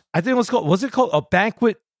watch. I think was it called a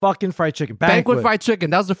banquet fucking fried chicken? Banquet fried chicken.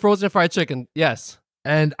 That was the frozen fried chicken. Yes.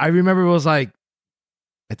 And I remember it was like,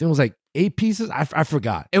 I think it was like 8 pieces. I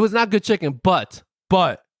forgot. It was not good chicken, but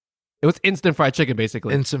But it was instant fried chicken,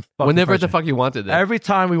 basically. instant fucking Whenever fried the chicken. fuck you wanted it. Every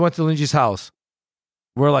time we went to Linji's house,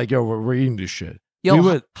 we're like, yo, we're eating this shit. Yo, we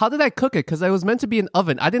would- how did I cook it? Because it was meant to be an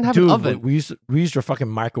oven. I didn't have Dude, an oven. we used your fucking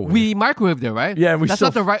microwave. We microwaved it, right? Yeah, we That's still-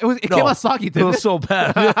 not the right. It No. came out soggy, it didn't was it? so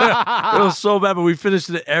bad. It was so bad, but we finished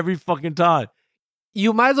it every fucking time.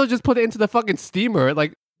 You might as well just put it into the fucking steamer.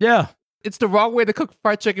 Like, Yeah. it's the wrong way to cook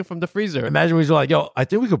fried chicken from the freezer. Imagine we were like, yo, I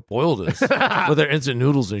think we could boil this with our instant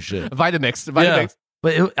noodles and shit. Vitamix. Yeah.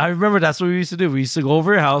 But I remember that's what we used to do. We used to go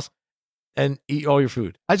over your house and eat all your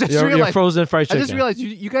food. I just Your realized. frozen fried I chicken. just realized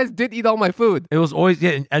you guys did eat all my food. It was always,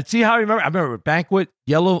 yeah. And see how I remember? I remember banquet,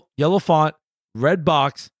 yellow font, red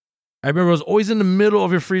box. I remember it was always in the middle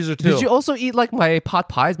of your freezer too. Did you also eat like my pot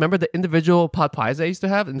pies? Remember the individual pot pies I used to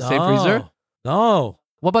have in the same freezer? No.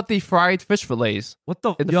 What about the fried fish fillets What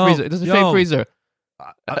the? in the freezer? It was the same freezer.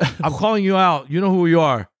 I'm calling you out. You know who you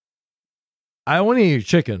are. I only eat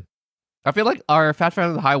chicken. I feel like our fat friend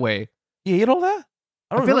on the highway. You ate all that?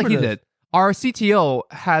 I feel like he did. Our CTO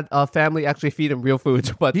had a family actually feed him real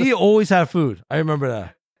food, but He always had food. I remember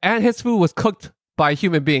that. and his food was cooked by a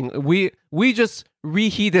human being. We just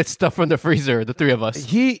reheated stuff from the freezer, the three of us.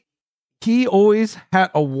 He always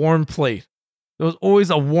had a warm plate. There was always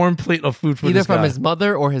a warm plate of food for Either this from guy. his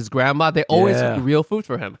mother or his grandma. They always Yeah. real food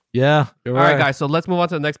for him. Yeah, you're All right, guys. So let's move on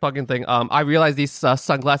to the next fucking thing. I realize these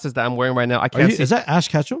sunglasses that I'm wearing right now. I can't see. Is that Ash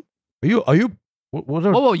Ketchum? Are you? What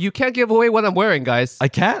are, Whoa, you can't give away what I'm wearing, guys. I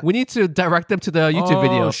can't. We need to direct them to the YouTube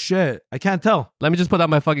video. Oh shit! I can't tell. Let me just put on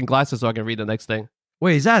my fucking glasses so I can read the next thing.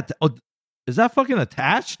 Wait, is that fucking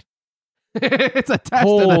attached? It's attached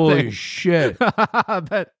Holy to the thing. shit! I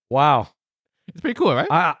bet. Wow. It's pretty cool, right?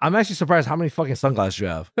 I'm actually surprised how many fucking sunglasses you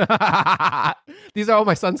have. These are all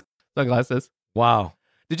my son's sunglasses. Wow.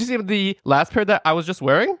 Did you see the last pair that I was just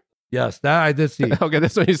wearing? Yes, that I did see. Okay,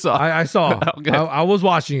 this one you saw. I saw. Okay. I was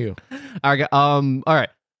watching you. Okay, all right.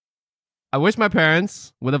 I wish my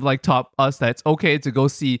parents would have like taught us that it's okay to go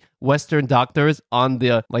see Western doctors on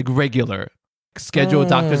the like regular scheduled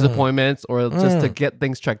doctor's appointments or just to get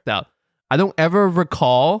things checked out. I don't ever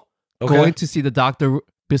recall going to see the doctor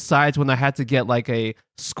besides when I had to get like a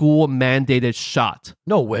school mandated shot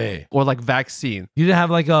No way. or like vaccine. You didn't have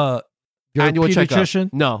like your Annual pediatrician?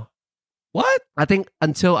 checkup. No. What? I think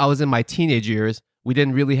until I was in my teenage years, we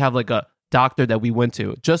didn't really have like a doctor that we went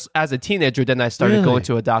to. Just as a teenager, then I started Really? going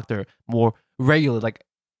to a doctor more regularly, like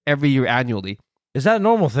every year annually. Is that a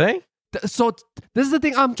normal thing? So this is the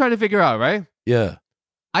thing I'm trying to figure out, right? Yeah.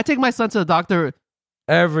 I take my son to the doctor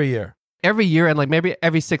Every year. every year and like maybe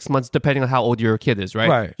every 6 months, depending on how old your kid is, right?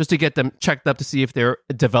 Right. Just to get them checked up to see if they're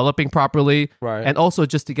developing properly. Right. And also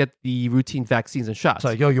just to get the routine vaccines and shots. It's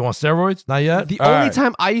like, yo, you want steroids? Not yet? The All only right.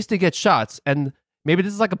 time I used to get shots, and maybe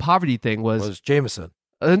this is like a poverty thing, was Jameson.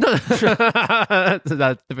 No, that's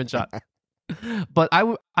a different shot. But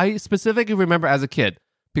I specifically remember as a kid,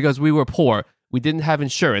 because we were poor, we didn't have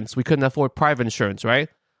insurance, we couldn't afford private insurance, right?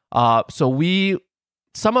 So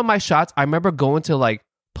some of my shots, I remember going to like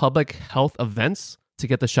public health events to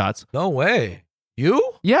get the shots. No way.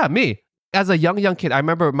 You? Yeah, me. As a young kid, I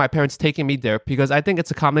remember my parents taking me there because I think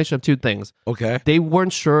it's a combination of two things. Okay. They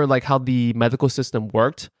weren't sure like how the medical system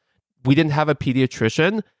worked. We didn't have a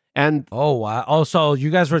pediatrician. And Oh, wow. Oh, so you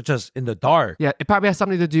guys were just in the dark. yeah, it probably has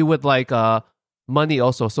something to do with like money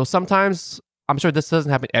also. So sometimes, I'm sure this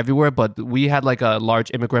doesn't happen everywhere, but we had like a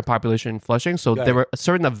large immigrant population in Flushing. So Got there it. were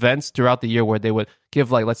certain events throughout the year where they would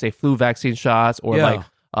give like, let's say flu vaccine shots or Yeah.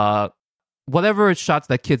 like whatever shots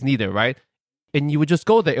that kids needed, right? And you would just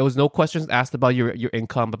go there. It was no questions asked about your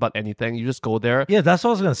income, about anything. You just go there, Yeah, that's what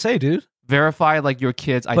I was going to say, dude. verify like your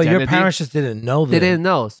kid's But identity. your parents just didn't know that. They didn't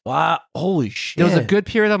know. Wow. Holy shit. There was a good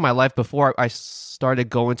period of my life before I started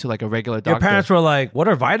going to like a regular doctor. Your parents were like, what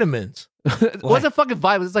are vitamins? It wasn't fucking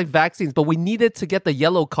vitamins, it's like vaccines, but we needed to get the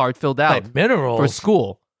yellow card filled out Like minerals. for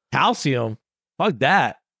school. Calcium. Fuck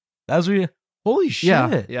that. That's what you... Holy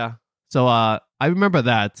shit. Yeah. So I remember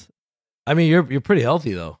that. I mean, you're pretty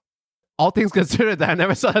healthy, though. All things considered, that I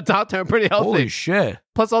never saw a doctor. I'm pretty healthy. Holy shit.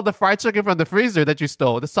 Plus all the fried chicken from the freezer that you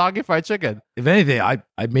stole, the soggy fried chicken. If anything, I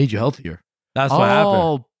made you healthier. That's what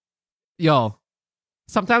happened. Yo.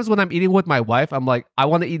 sometimes when I'm eating with my wife, I'm like, I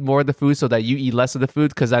want to eat more of the food so that you eat less of the food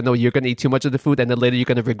because I know you're going to eat too much of the food and then later you're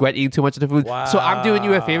going to regret eating too much of the food. So I'm doing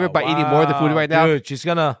you a favor by eating more of the food right now. Dude, she's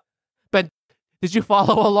gonna... But did you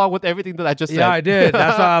follow along with everything that I just said? Yeah, I did.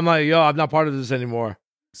 That's why I'm like, yo, I'm not part of this anymore.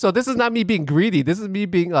 So this is not me being greedy. This is me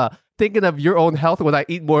being thinking of your own health when I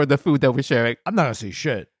eat more of the food that we're sharing. I'm not gonna say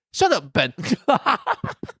shit. Shut up, Ben.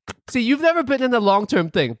 See, you've never been in a long-term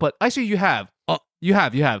thing, but actually you have. You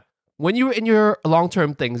have. When you were in your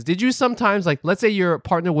long-term things, did you sometimes, like, let's say your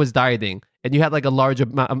partner was dieting and you had like a large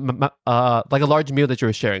like a large meal that you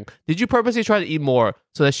were sharing. Did you purposely try to eat more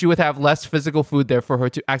so that she would have less physical food there for her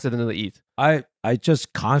to accidentally eat? I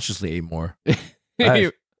just consciously ate more.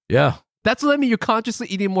 Yeah. That's what I mean. You're consciously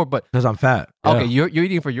eating more, but because I'm fat. Yeah. Okay, you're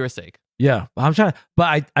eating for your sake. Yeah, I'm trying.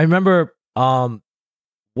 But I remember one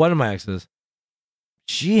of my exes.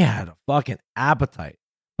 She had a fucking appetite,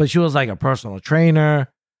 but she was like a personal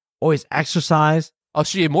trainer, always exercise. Oh,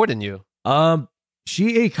 she ate more than you.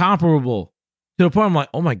 She ate comparable to the point I'm like,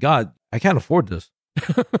 oh my god, I can't afford this.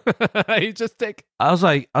 You just take. I was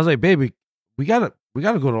like, baby, we gotta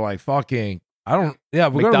go to like fucking. We're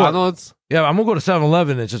McDonald's. I'm gonna go to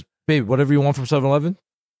 7-Eleven and just, baby, whatever you want from 7-Eleven,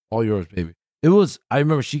 all yours, baby. I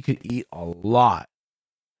remember she could eat a lot.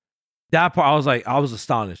 That part, I was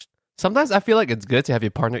astonished. Sometimes I feel like it's good to have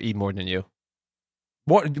your partner eat more than you.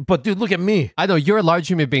 But dude, look at me. I know you're a large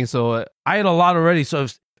human being, so I ate a lot already. So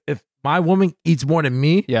if my woman eats more than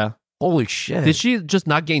me, yeah, holy shit. Did she just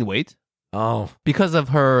not gain weight? Oh, because of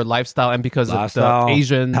her lifestyle and because of the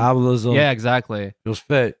Asian metabolism. Yeah, exactly. She was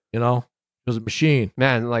fit, you know. She was a machine.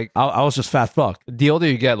 Man, like I was just fat fuck. The older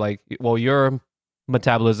you get, like, well, your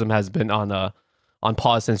metabolism has been on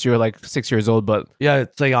pause since you were like 6 years old, but yeah,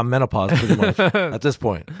 it's like I'm menopause pretty much at this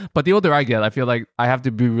point. But the older I get, I feel like I have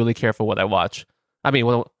to be really careful what I watch. I mean,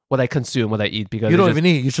 what I consume, what I eat, because you don't even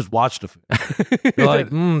eat. You just watch the food. You're like,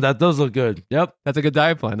 that does look good. Yep, that's a good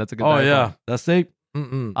diet plan. That's a good. Diet plan. That's steak.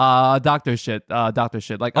 Doctor shit.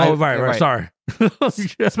 Like, right. Sorry.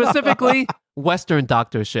 Specifically, Western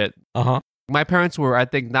doctor shit. My parents were, I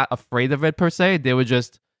think, not afraid of it per se. They were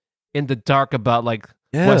just in the dark about like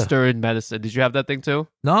Western medicine. Did you have that thing too?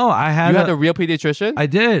 No, I had. You had a real pediatrician? I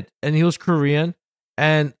did, and he was Korean.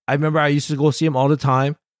 And I remember I used to go see him all the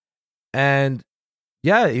time. And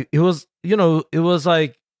yeah, it was, it was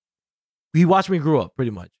like he watched me grow up pretty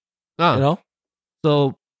much. You know?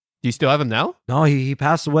 So do you still have him now? No, he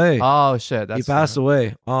passed away. Oh shit. He passed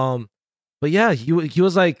away. But yeah, he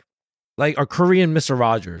was like a Korean Mr.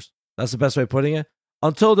 Rogers. That's the best way of putting it.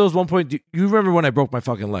 Until there was one point, you remember when I broke my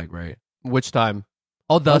fucking leg, right? Which time?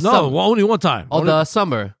 Oh, only one time. The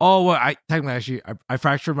summer. Oh, well, I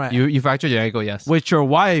fractured my. You fractured your ankle, yes. With your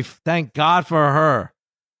wife, thank God for her.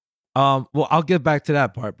 Well, I'll get back to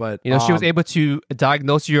that part, but she was able to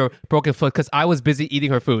diagnose your broken foot because I was busy eating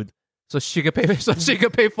her food, so she could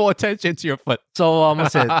pay full attention to your foot. So I'm gonna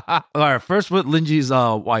say, all right, first with Linji's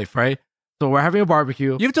wife, right? So we're having a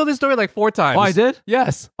barbecue. You've told this story like 4 times. Oh, I did?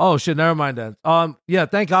 Yes. Oh shit, never mind then. Yeah,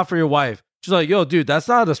 thank God for your wife. She's like, yo, dude, that's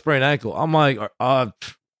not a sprained ankle. I'm like, I'm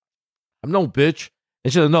no bitch.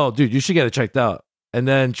 And she's like, no, dude, you should get it checked out. And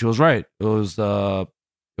then she was right. It was a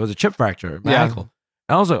chip fracture in my ankle.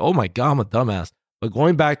 And I was like, oh my God, I'm a dumbass. But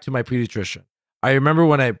going back to my pediatrician, I remember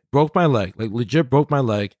when I broke my leg, like legit broke my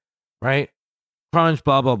leg, right? Crunch,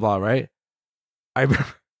 blah, blah, blah, right? I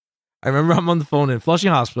remember I'm on the phone in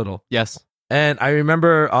Flushing Hospital. Yes. And I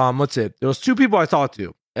remember, there was 2 people I talked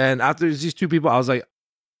to. And after these 2 people, I was like,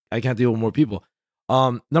 I can't deal with more people.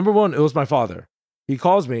 Number one, it was my father. He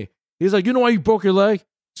calls me. He's like, you know why you broke your leg?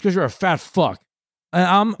 It's because you're a fat fuck.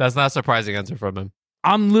 And that's not a surprising answer from him.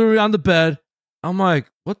 I'm literally on the bed. I'm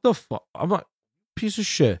like, what the fuck? I'm like, piece of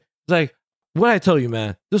shit. He's like, what'd I tell you,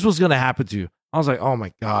 man? This was going to happen to you. I was like, oh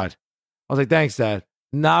my God. I was like, thanks, Dad.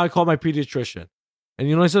 Now I call my pediatrician. And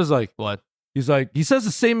you know what he says? Like, what? He's like, he says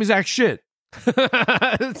the same exact shit.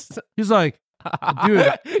 He's like,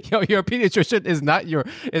 dude, yo, your pediatrician is not your.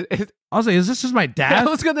 I was like, is this just my dad? I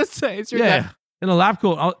was gonna say it's your dad in a lab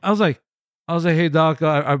coat. I was like, hey doc,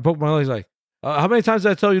 I broke my leg. He's like, how many times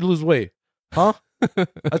did I tell you to lose weight? Huh?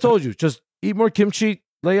 I told you, just eat more kimchi,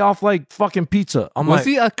 lay off like fucking pizza. Was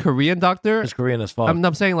he a Korean doctor? He's Korean as fuck.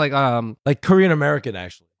 I'm saying like Korean American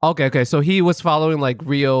actually. Okay, so he was following like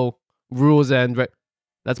Rio rules and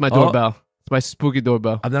that's my doorbell. It's my spooky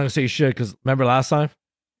doorbell. I'm not gonna say shit because remember last time.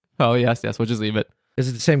 Oh, yes. We'll just leave it. Is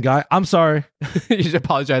it the same guy? I'm sorry. You're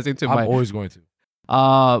apologizing to I'm always going to.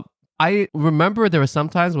 I remember there were some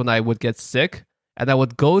times when I would get sick and I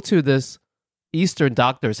would go to this Eastern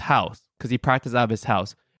doctor's house because he practiced out of his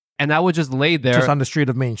house. And I would just lay there. Just on the street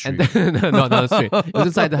of Main Street. No, not the street. It was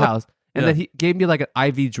inside the house. And then he gave me like an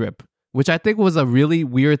IV drip which I think was a really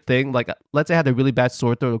weird thing. Like, let's say I had a really bad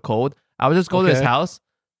sore throat or cold. I would just go to his house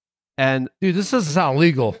and... Dude, this doesn't sound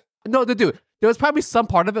legal. No, dude, there was probably some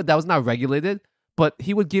part of it that was not regulated, but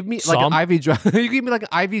he would give me like an IV drop. He gave me like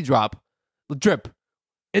an IV drip.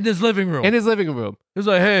 In his living room. In his living room. He was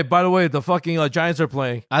like, hey, by the way, the fucking Giants are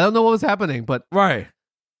playing. I don't know what was happening, but right.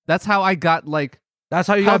 That's how I got like... That's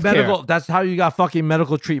how you got medical... That's how you got fucking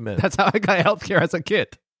medical treatment. That's how I got healthcare as a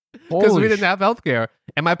kid. Because we didn't have healthcare.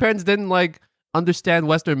 And my parents didn't like understand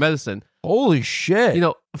Western medicine. Holy shit. You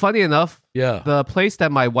know, funny enough, yeah, the place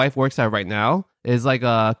that my wife works at right now is like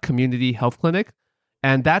a community health clinic.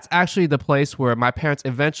 And that's actually the place where my parents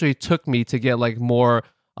eventually took me to get like more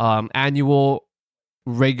annual,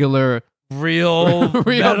 regular, real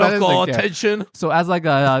medical attention. So as like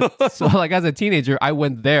as a teenager, I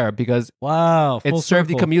went there because it served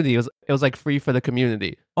the community. It was like free for the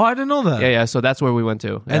community. Oh, I didn't know that. Yeah. So that's where we went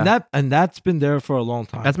to. Yeah. And that's been there for a long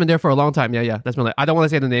time. That's been there for a long time. Yeah. That's been like, I don't want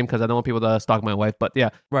to say the name because I don't want people to stalk my wife. But yeah,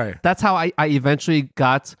 right. That's how I eventually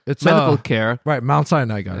got medical care. Right, Mount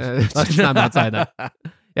Sinai, guys. It's not Mount Sinai. Yeah.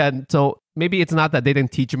 And so maybe it's not that they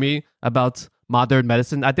didn't teach me about modern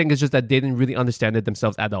medicine. I think it's just that they didn't really understand it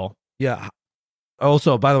themselves at all. Yeah.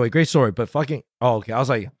 Also, by the way, great story, but fucking... Oh, okay. I was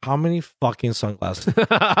like, how many fucking sunglasses?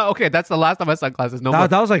 Okay, that's the last of my sunglasses. No more.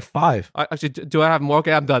 That was like 5. Actually, do I have more?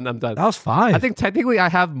 Okay, I'm done. That was 5. I think technically I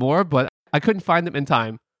have more, but I couldn't find them in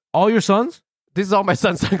time. All your sons? This is all my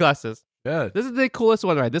son's sunglasses. Yeah. This is the coolest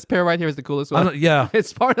one, right? This pair right here is the coolest one. Yeah.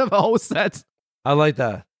 It's part of a whole set. I like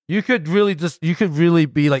that. You could really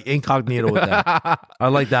be like incognito with that. I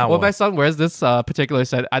like that one. When my son wears this particular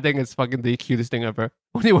set, I think it's fucking the cutest thing ever.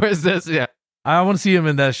 When he wears this, yeah. I want to see him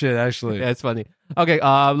in that shit, actually. Yeah, it's funny. Okay,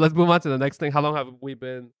 let's move on to the next thing. How long have we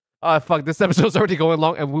been? Oh, fuck, this episode's already going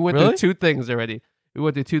long, and we went through 2 things already.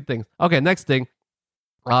 Okay, next thing.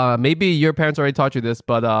 Maybe your parents already taught you this,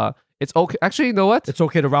 but it's okay. Actually, you know what? It's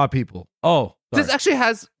okay to rob people. Oh, sorry.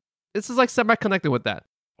 This is like semi-connected with that.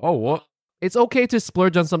 Oh, what? It's okay to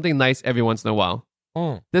splurge on something nice every once in a while.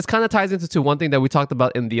 This kind of ties into one thing that we talked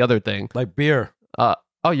about in the other thing. Like beer.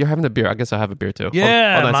 Oh, you're having a beer. I guess I have a beer too.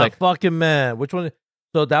 Yeah, my fucking man. Which one?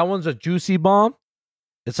 So that one's a Juicy Bomb.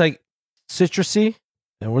 It's like citrusy.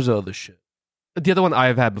 And where's the other shit? The other one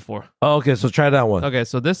I've had before. Oh, okay, so try that one. Okay,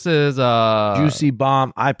 so this is Juicy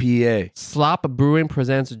Bomb IPA. Slop Brewing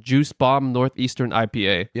presents Juice Bomb Northeastern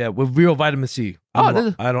IPA. Yeah, with real vitamin C. I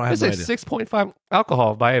don't have this is 6.5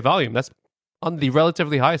 alcohol by volume. That's on the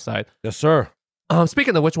relatively high side. Yes, sir.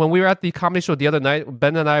 Speaking of which, when we were at the comedy show the other night,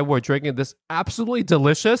 Ben and I were drinking this absolutely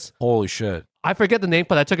delicious. Holy shit. I forget the name,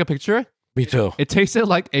 but I took a picture. Me too. It tasted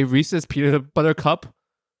like a Reese's peanut butter cup.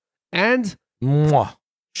 And... Mwah.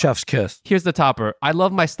 Chef's kiss. Here's the topper. I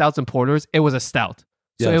love my stouts and porters. It was a stout.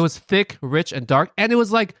 So it was thick, rich, and dark. And it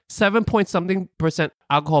was like 7-point-something%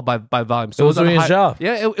 alcohol by volume. So it was doing its job.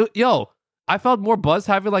 Yeah, I felt more buzz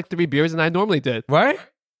having like 3 beers than I normally did. Right?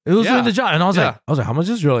 It was doing the job. And I was like, how much is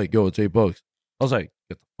this? You're like, yo, it's $8. I was like,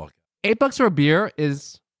 get the fuck out. $8 for a beer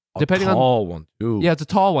is depending on... A tall one, too. Yeah, it's a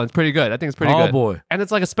tall one. It's pretty good. I think it's pretty good. Oh, boy. And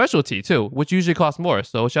it's like a specialty, too, which usually costs more.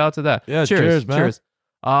 So shout out to that. Yeah, cheers, man. Cheers.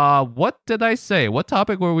 What did I say? What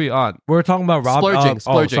topic were we on? We were talking about splurging.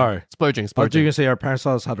 Oh, sorry. Splurging. I thought you were going to say our parents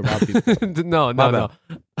taught us how to rob people. No.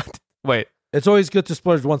 Wait. It's always good to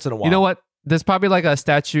splurge once in a while. You know what? There's probably like a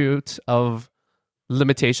statute of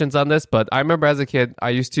limitations on this, but I remember as a kid,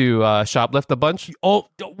 I used to shoplift a bunch. Oh,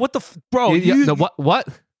 what the... Bro, what?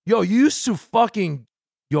 Yo, you used to fucking...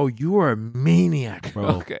 Yo, you were a maniac, bro.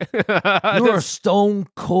 Okay. You were a stone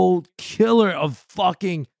cold killer of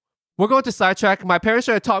fucking... We're going to sidetrack. My parents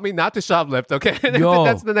should have taught me not to shoplift, okay? Yo.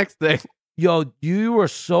 That's the next thing. Yo, you were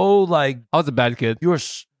so like... I was a bad kid. I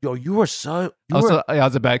was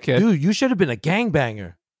a bad kid. Dude, you should have been a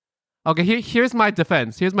gangbanger. Okay, here's my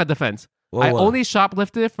defense. Whoa, I only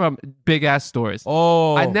shoplifted from big-ass stores.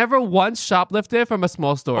 Oh. I never once shoplifted from a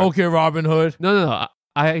small store. Okay, Robin Hood. No.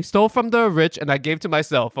 I stole from the rich and I gave to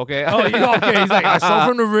myself, okay? Oh, okay. He's like, I stole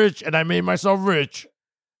from the rich and I made myself rich.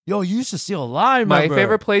 Yo, you used to steal a lie, My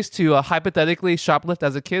favorite place to hypothetically shoplift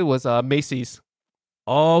as a kid was Macy's.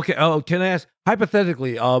 Oh, okay. Oh, can I ask,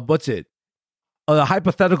 hypothetically, what's it?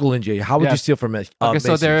 Hypothetical NJ, how would you steal from Macy's? Okay,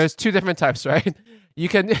 so there's 2 different types, right? You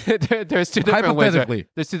can, there's 2 different ways. Right?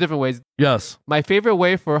 There's 2 different ways. Yes. My favorite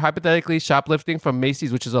way for hypothetically shoplifting from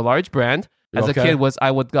Macy's, which is a large brand, as a kid was I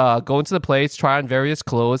would go into the place, try on various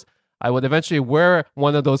clothes. I would eventually wear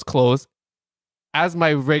one of those clothes as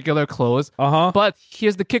my regular clothes. Uh-huh. But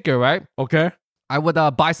here's the kicker, right? Okay. I would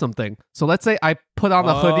buy something. So let's say I put on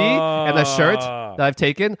a hoodie and a shirt that I've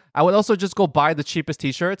taken. I would also just go buy the cheapest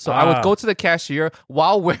t-shirt. So I would go to the cashier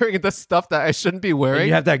while wearing the stuff that I shouldn't be wearing. And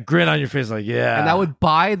you have that grin on your face like, yeah. And I would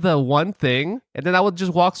buy the one thing and then I would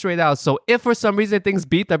just walk straight out. So if for some reason things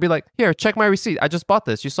beat, I'd be like, here, check my receipt. I just bought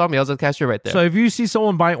this. You saw me. I was at the cashier right there. So if you see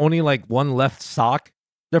someone buy only like one left sock,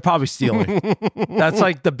 they're probably stealing. That's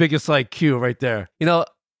like the biggest like cue right there. You know,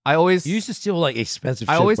 I always You used to steal like expensive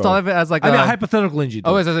I shit, always bro. thought of it as like I mean, a hypothetical injury.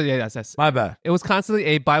 Oh, yes. My bad. It was constantly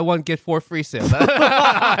a buy one get four free sale.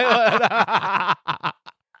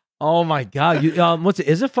 Oh my god!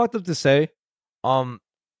 Is it fucked up to say?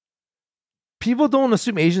 People don't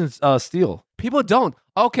assume Asians steal. People don't.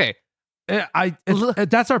 Okay,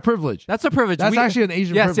 That's our privilege. that's a privilege. That's actually an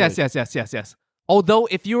Asian privilege. Yes. Although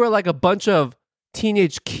if you were like a bunch of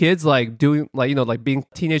teenage kids like doing like like being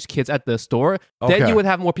teenage kids at the store, then Okay. you would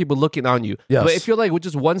have more people looking on you. Yes. But if you're like with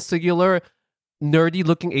just one singular nerdy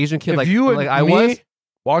looking Asian kid If like you and like I me was,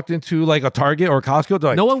 walked into like a Target or Costco, they're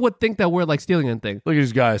like, no one would think that we're like stealing anything. look at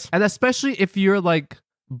these guys. And especially if you're like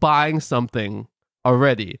buying something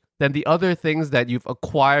already, then the other things that you've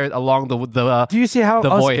acquired along the Do you see how the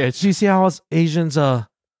voyage. Do you see how us Asians are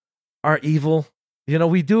evil? You know,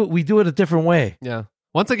 we do it a different way. yeah.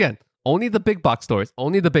 Once again, only the big box stores.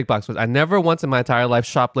 Only the big box stores. I never once in my entire life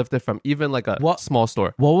shoplifted from even like a small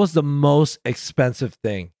store. What was the most expensive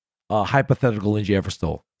thing hypothetical Linji ever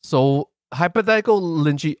stole? So hypothetical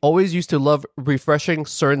Linji always used to love refreshing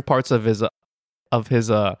certain parts of his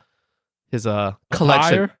collection.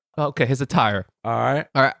 Attire? Okay, his attire. All right.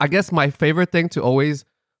 All right. I guess my favorite thing to always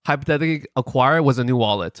hypothetically acquire was a new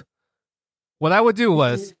wallet. What I would do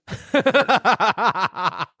was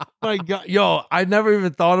My God, yo, I never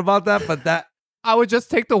even thought about that, but that I would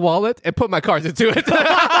just take the wallet and put my cards into it.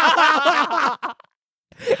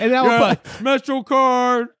 And I would put Metro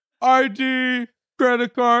card, ID,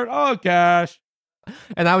 credit card, oh cash.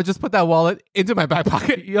 and I would just put that wallet into my back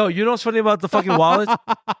pocket. Yo, you know what's funny about the fucking wallet?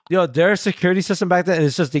 Yo, their security system back then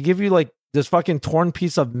is just they give you like this fucking torn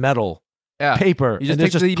piece of metal Yeah. paper. You just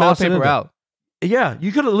and take the email toss it in paper there. out. Yeah,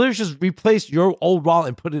 you could have literally just replaced your old wallet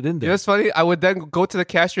and put it in You there. know what's funny? I would then go to the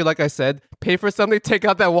cashier, like I said, pay for something, take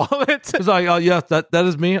out that wallet. It's like, oh yeah, that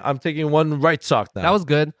is me. I'm taking one right sock now. That was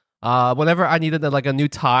good. Whenever I needed like a new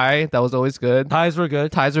tie, that was always good. ties were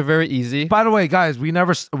good. Ties are very easy. By the way, guys, we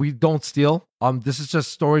don't steal. This is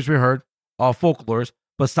just stories we heard, folklores.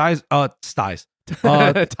 But ties. Ties?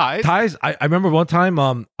 Ties. I remember one time,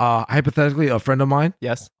 hypothetically, a friend of mine,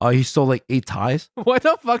 Yes. he stole like 8 ties. What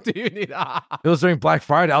the fuck do you need? It was during Black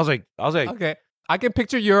Friday. I was like, Okay. I can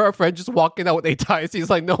picture your friend just walking out with 8 ties.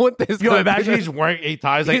 He's like, no one thinks. yo, imagine he's wearing 8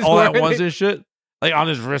 ties like He's all at wearing once it. and shit, like on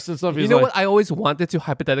his wrist and stuff. You He's know like, what I always wanted to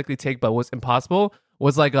hypothetically take, but was impossible,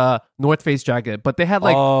 was like a North Face jacket. But they had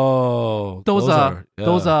like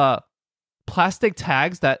those plastic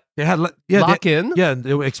tags that they had lock in. Yeah,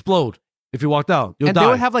 they would explode if you walked out. You'll And die. they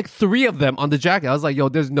would have like 3 of them on the jacket. I was like, yo,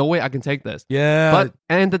 there's no way I can take this. yeah,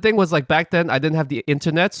 And the thing was like back then I didn't have the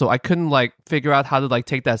internet, so I couldn't like figure out how to like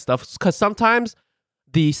take that stuff. Because sometimes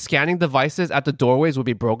the scanning devices at the doorways would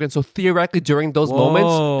be broken. So theoretically during those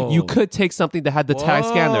moments, you could take something that had the tag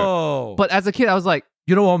scanner. Whoa. But as a kid, I was like,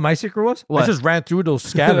 you know what my secret was? What? I just ran through those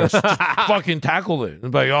scanners, just fucking tackled it.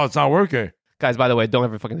 And like, oh, it's not working. guys, by the way, don't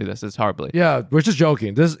ever fucking do this. It's horribly. Yeah, we're just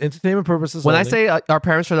joking. This is entertainment purposes. When I only. say our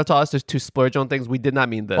parents should have taught us to splurge on things, we did not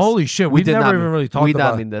mean this. holy shit, we did never not even mean- really talked we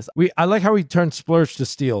about not mean this. I like how we turned splurge to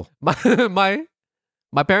steal.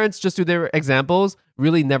 My parents, just through their examples,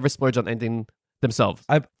 really never splurge on anything themselves.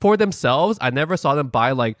 For themselves, I never saw them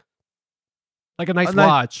buy like a nice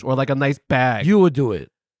watch or like a nice bag. You would do it,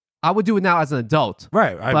 I would do it now as an adult.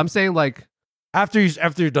 right? But I'm saying like after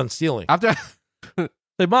you're done stealing. after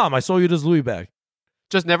Say, Mom, I sold you this Louis bag.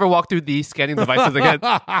 just never walk through the scanning devices again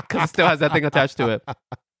because it still has that thing attached to it.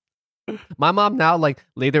 My mom now, like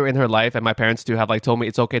later in her life, and my parents too, have like told me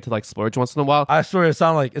it's okay to like splurge once in a while. I swear it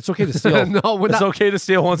sounded like it's okay to steal. No, we're it's not. okay to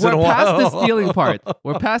steal once in a We're while. past the stealing part.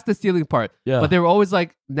 We're past the stealing part. Yeah. But they were always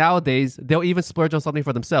like, nowadays, they'll even splurge on something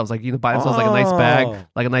for themselves. Like, buy themselves like a nice bag, Oh.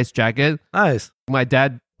 like a nice jacket. Nice. My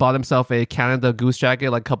dad bought himself a Canada Goose jacket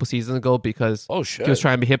like a couple seasons ago because Oh shit. he was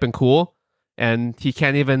trying to be hip and cool. And he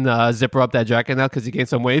can't even zipper up that jacket now because he gained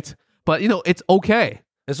some weight. But, it's okay.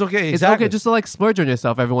 It's okay. It's Exactly. okay just to like splurge on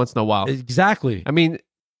yourself every once in a while. Exactly. I mean,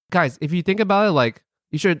 guys, if you think about it, like,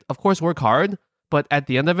 you should, of course, work hard. But at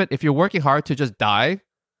the end of it, if you're working hard to just die,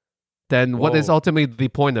 then what is Whoa. ultimately the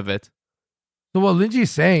point of it? So what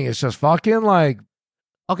Linji's saying is just fucking like.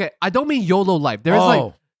 Okay, I don't mean YOLO life.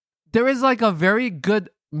 There is like a very good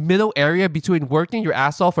middle area between working your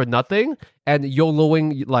ass off for nothing and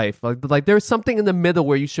YOLOing life. Like there's something in the middle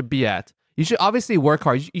where you should be at. You should obviously work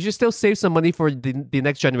hard. You should still save some money for the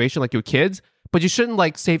next generation, like your kids, but you shouldn't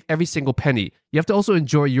like save every single penny. You have to also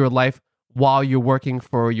enjoy your life while you're working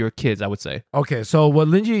for your kids, I would say. Okay, so what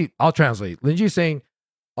Linji, I'll translate. Linji's saying,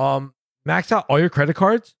 max out all your credit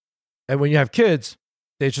cards, and when you have kids,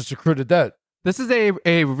 they just accrue to debt. This is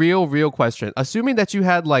a real question. Assuming that you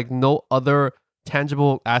had like no other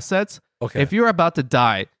tangible assets, Okay. if you're about to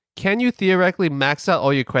die, can you theoretically max out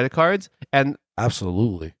all your credit cards? And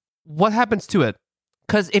Absolutely. what happens to it?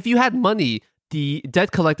 Because if you had money, the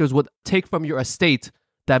debt collectors would take from your estate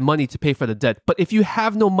that money to pay for the debt. But if you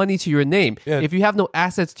have no money to your name, if you have no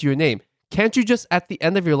assets to your name, can't you just at the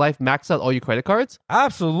end of your life max out all your credit cards?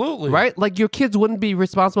 Absolutely. Right? Like your kids wouldn't be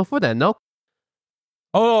responsible for that, no?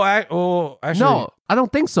 Actually, No, I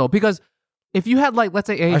don't think so. Because if you had like, let's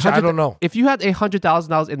say I don't know. If you had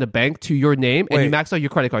 $100,000 in the bank to your name and you Wait. max out your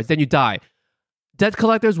credit cards, then you die. Debt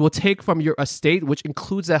collectors will take from your estate, which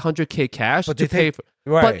includes that $100K cash But to they pay take- for.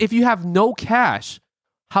 Right. But if you have no cash,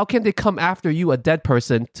 how can they come after you, a dead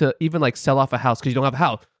person, to even like sell off a house because you don't have a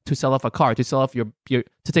house, to sell off a car, to sell off your to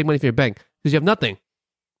take money from your bank because you have nothing?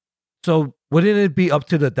 So wouldn't it be up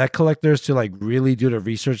to the debt collectors to like really do the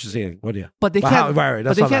research to say, what do you? But they But can't. how- right,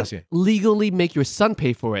 that's but what I'm they can't asking. legally make your son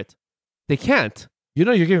pay for it. They can't. You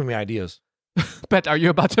know, you're giving me ideas. Bet, are you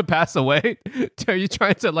about to pass away? Are you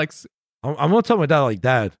trying to like? I'm gonna tell my dad, like,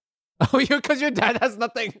 Dad. Oh, because your dad has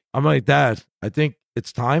nothing. I'm like, Dad, I think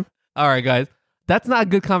it's time. All right, guys, that's not a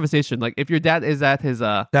good conversation. Like, if your dad is at his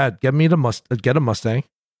Dad, get a Mustang,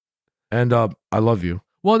 and I love you.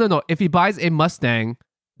 well, no. If he buys a Mustang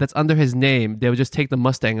that's under his name, they would just take the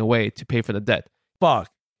Mustang away to pay for the debt. Fuck.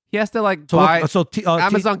 He has to like So buy what,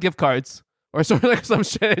 Amazon gift cards or sort of like some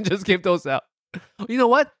shit and just give those out. You know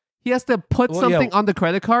what? He has to put Well, yeah. something on the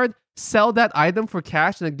credit card, sell that item for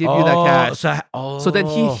cash, and then give you that cash. So then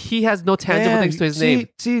he has no tangible things to his name.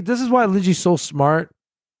 See, this is why Linji's so smart.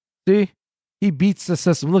 See, he beats the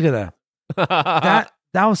system. Look at that.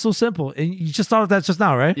 That was so simple, and you just thought of that just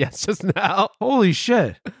now, right? Yes, just now. Holy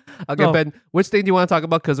shit! Okay, No. Ben, which thing do you want to talk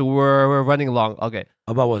about? Because we're running long. Okay.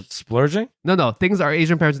 About what, splurging? No. Things our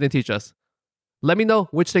Asian parents didn't teach us. Let me know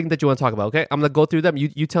which thing that you want to talk about, okay? I'm going to go through them.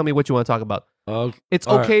 You tell me what you want to talk about. It's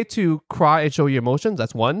all okay to cry and show your emotions.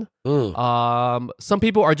 That's one. Ugh. Some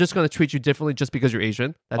people are just going to treat you differently just because you're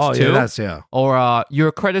Asian. That's Yeah, two. that's Or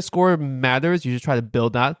your credit score matters. You should try to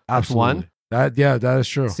build that. That's absolutely. one. That is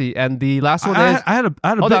true. See, and the last one I is... had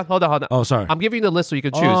a Hold on. Oh, sorry. I'm giving you the list so you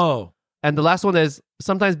can choose. Oh, And the last one is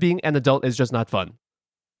sometimes being an adult is just not fun.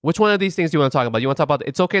 Which one of these things do you want to talk about? You want to talk about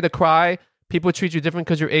it's okay to cry, people treat you different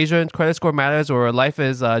because you're Asian, credit score matters, or life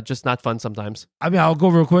is just not fun sometimes? I mean, I'll go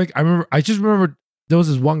real quick. I just remember there was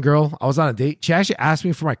this one girl. I was on a date. She actually asked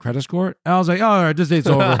me for my credit score, and I was like, "Oh, all right, this date's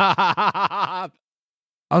over." I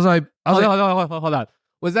was like, hold on.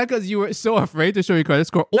 Was that because you were so afraid to show your credit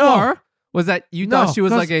score? No. Or was that you No, thought she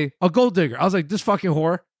was 'cause like a... a gold digger. I was like, this fucking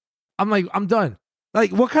whore. I'm like, I'm done.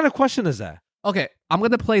 Like, what kind of question is that? Okay, I'm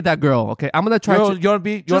going to play that girl, okay? I'm going to try to... You want to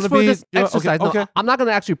be? You Just want to for be? this exercise. Okay. No, I'm not going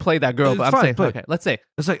to actually play that girl, It's but I'm fine, saying... play. Okay, let's say...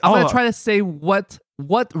 It's like, I'm going to try to say what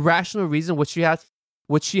rational reason would she have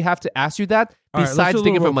to ask you that all right, let's besides do a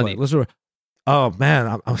thinking little for role money? play. Let's do it. Oh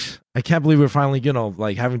man, I can't believe we're finally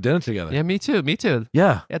like having dinner together. Yeah, me too.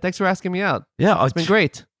 Yeah. Yeah, thanks for asking me out. Yeah. It's been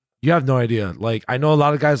great. You have no idea. Like, I know a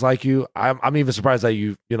lot of guys like you. I'm even surprised that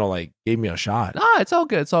you like gave me a shot. It's all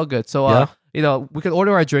good. So, Yeah. we can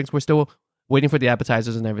order our drinks. We're still waiting for the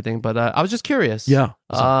appetizers and everything. But I was just curious. Yeah.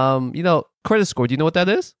 Credit score. Do you know what that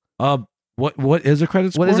is? What is a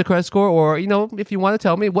credit score? What is a credit score? Or, if you want to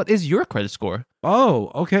tell me, what is your credit score?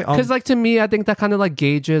 Oh, okay. Because, to me, I think that kind of like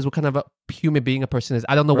gauges what kind of a human being a person is.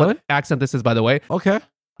 I don't know Really? what accent this is, by the way. Okay.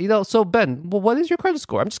 So Ben, what is your credit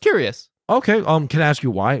score? I'm just curious. Okay. Can I ask you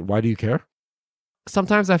why? Why do you care?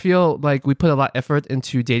 Sometimes I feel like we put a lot of effort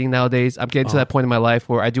into dating nowadays. I'm getting to that point in my life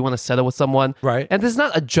where I do want to settle with someone. Right. And this is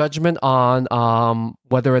not a judgment on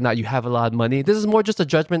whether or not you have a lot of money. This is more just a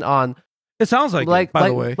judgment on It sounds like it, by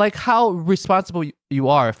the way. like how responsible you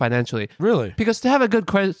are financially. Really? Because to have a good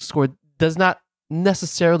credit score does not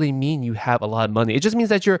necessarily mean you have a lot of money. It just means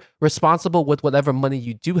that you're responsible with whatever money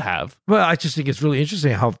you do have. But I just think it's really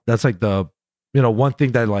interesting how that's like the, one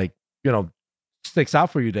thing that like, sticks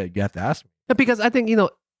out for you that you have to ask me. Yeah, because I think, in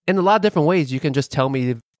a lot of different ways, you can just tell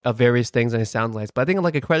me various things and it sounds nice. But I think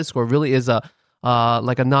like a credit score really is a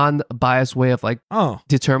non-biased way of like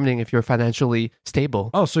determining if you're financially stable.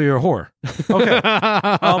 Oh, so you're a whore.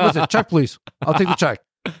 Okay. Listen, check please. I'll take the check.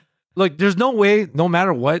 Look, there's no way, no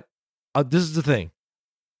matter what, this is the thing.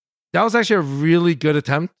 That was actually a really good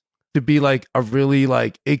attempt to be like a really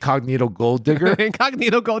like incognito gold digger.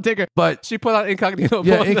 Incognito gold digger. But She put out incognito.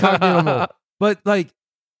 yeah, mode. incognito mode. But like,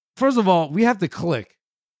 first of all, we have to click.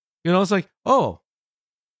 You know, it's like, oh,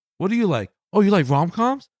 what do you like? Oh, you like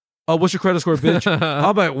rom-coms? Oh, what's your credit score, bitch?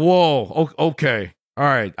 I'm like, whoa, okay. All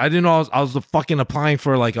right. I didn't know I was fucking applying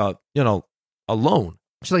for like a loan.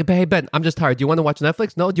 She's like, hey, Ben, I'm just tired. Do you want to watch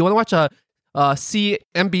Netflix? No? Do you want to watch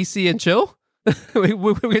CNBC and chill?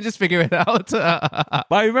 we can just figure it out. But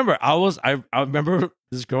I remember I remember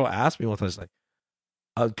this girl asked me one time, like,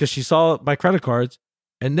 because she saw my credit cards,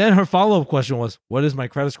 and then her follow-up question was, what is my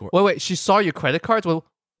credit score? Wait, she saw your credit cards? Well,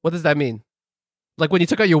 what does that mean? Like when you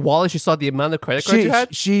took out your wallet, she saw the amount of credit cards you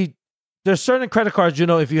had? There's certain credit cards,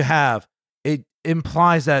 if you have, it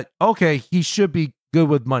implies that, okay, he should be good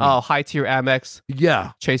with money. Oh, high tier Amex.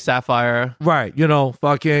 Yeah. Chase Sapphire. Right.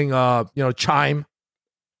 Fucking,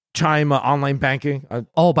 Chime online banking.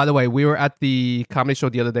 Oh, by the way, we were at the comedy show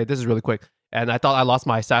the other day. This is really quick. And I thought I lost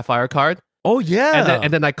my Sapphire card. Oh, yeah.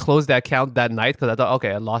 And then I closed the account that night because I thought,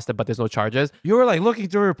 okay, I lost it, but there's no charges. You were like looking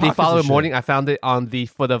through your pockets. The following morning, I found it on the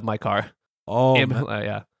foot of my car. Oh,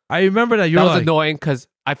 yeah. I remember that. That was annoying because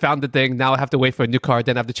I found the thing. Now I have to wait for a new card.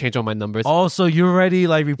 Then I have to change all my numbers. Oh, so you already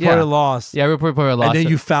like reported loss. Yeah, reported loss. And then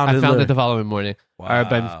you found it. I found it the following morning. Wow. All right,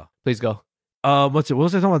 Ben, please go. What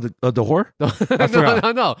was I talking about? The whore?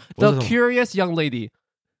 No. The curious young lady.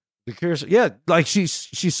 The curious, yeah. Like she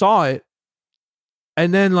saw it,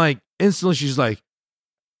 and then like instantly she's like,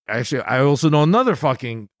 actually, I also know another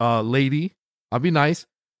fucking lady. I'll be nice.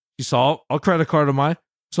 She saw a credit card of mine.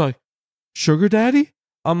 It's like, sugar daddy.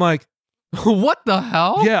 I'm like, what the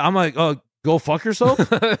hell? Yeah, I'm like, go fuck yourself.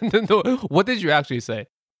 No, what did you actually say?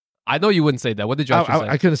 I know you wouldn't say that. What did you actually say?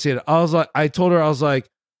 I couldn't say it. I told her, I was like,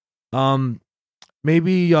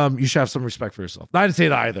 maybe you should have some respect for yourself. I didn't say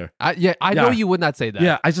that either. I know you would not say that.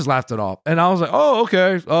 Yeah, I just laughed it off, and I was like, oh,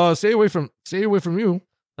 okay. Stay away from you.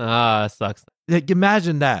 Sucks. Like,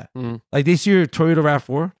 imagine that. Like they see your Toyota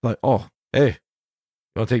RAV4, like, oh, hey,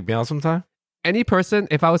 you want to take me out sometime? Any person,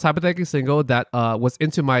 if I was hypothetically single, that was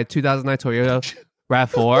into my 2009 Toyota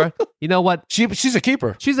RAV4, you know what? She's a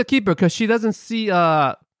keeper. She's a keeper because she doesn't see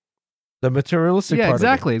the materialistic part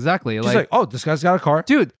exactly. She's like, oh, this guy's got a car.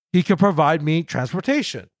 Dude, he could provide me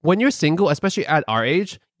transportation. When you're single, especially at our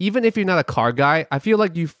age, even if you're not a car guy, I feel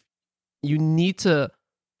like you need to,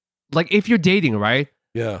 like, if you're dating, right?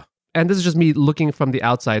 Yeah. And this is just me looking from the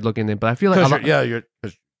outside looking in, but I feel like you're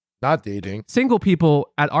not dating. Single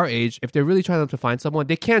people at our age, if they're really trying to find someone,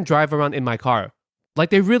 they can't drive around in my car.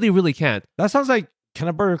 Like, they really, really can't. That sounds like, can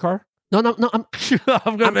I borrow your car? No. I'm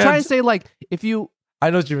trying to say, like, if you...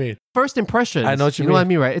 I know what you mean. First impressions. I know what you mean. You know what I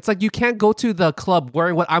mean, right? It's like you can't go to the club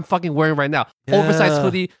wearing what I'm fucking wearing right now. Yeah. Oversized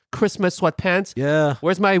hoodie, Christmas sweatpants. Yeah.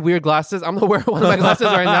 Where's my weird glasses? I'm going to wear one of my glasses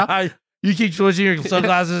right now. You keep switching your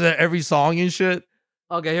sunglasses at every song and shit.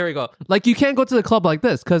 Okay, here we go. Like, you can't go to the club like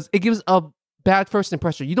this because it gives a bad first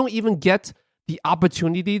impression. You don't even get the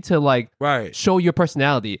opportunity to, like, show your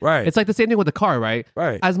personality. Right. It's like the same thing with the car, right?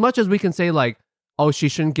 Right. As much as we can say, like, oh, she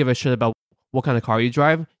shouldn't give a shit about what kind of car you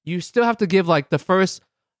drive, you still have to give, like, the first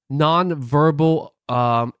non-verbal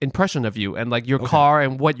impression of you, and like your car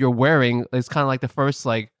and what you're wearing is kind of like the first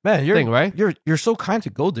thing, right? You're so kind to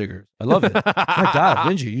gold diggers. I love it. My God,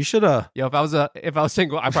 Benji, you should Yo, if I was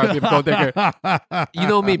single, I'd probably be a gold digger. You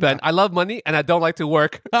know me, Ben. I love money and I don't like to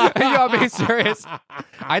work. Yo, I'm being serious.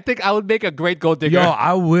 I think I would make a great gold digger. Yo,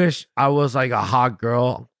 I wish I was like a hot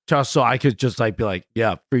girl, just so I could just like be like,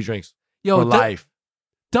 yeah, free drinks for life.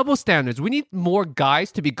 Double standards. We need more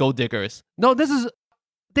guys to be gold diggers. No,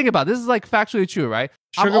 think about it. This is like factually true, right?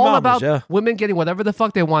 Sugar I'm all mamas, about women getting whatever the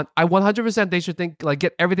fuck they want. I 100% they should think like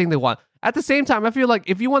get everything they want. At the same time, I feel like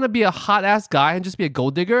if you want to be a hot ass guy and just be a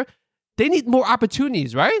gold digger, they need more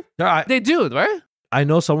opportunities, right? They do, right? I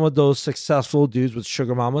know some of those successful dudes with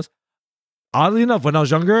sugar mamas. Oddly enough, when I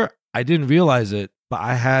was younger, I didn't realize it, but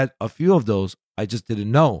I had a few of those. I just didn't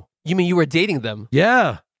know. You mean you were dating them?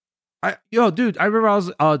 Yeah. Dude, I remember I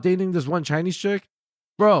was dating this one Chinese chick.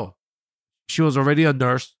 Bro, she was already a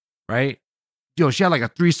nurse, right? She had like a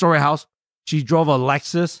 3-story house. She drove a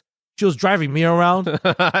Lexus. She was driving me around.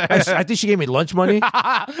 I think she gave me lunch money.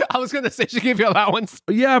 I was going to say she gave you allowance.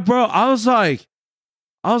 Yeah, bro. I was like,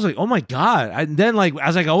 oh my God. And then like,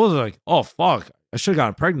 as I was like, oh, fuck. I should have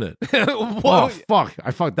gotten pregnant. Oh, fuck. I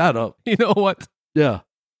fucked that up. You know what? Yeah.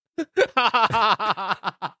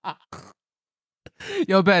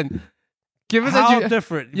 Yo, Ben. Given How that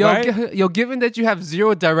different, right? Given that you have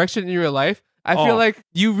zero direction in your life, I feel like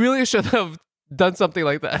you really should have done something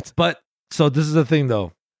like that. But, so this is the thing,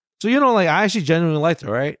 though. So, like, I actually genuinely liked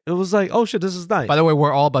her, right? It was like, oh, shit, this is nice. By the way,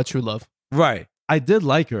 we're all about true love. Right. I did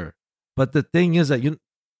like her. But the thing is that this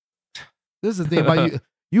is the thing about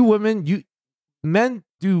you women, men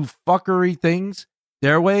do fuckery things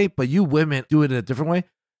their way, but you women do it in a different way.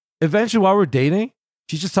 eventually while we're dating,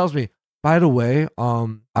 she just tells me, by the way,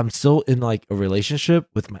 I'm still in like a relationship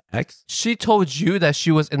with my ex. She told you that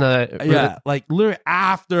she was in a Yeah, like literally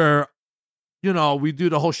after, we do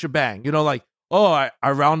the whole shebang. Like, oh,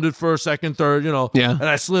 I rounded for a second, third, Yeah. and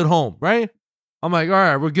I slid home, right? I'm like, all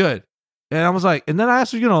right, we're good. And I was like, and then I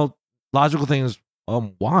asked her, logical things,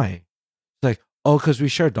 why? It's like, oh, because we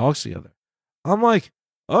share dogs together. I'm like,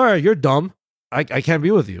 all right, you're dumb. I can't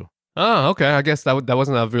be with you. Oh, okay. I guess that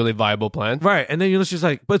wasn't a really viable plan. Right. And then she's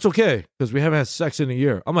like, but it's okay because we haven't had sex in a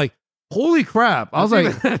year. I'm like, holy crap. I was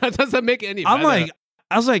like, that doesn't make any better.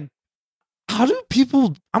 I was like, how do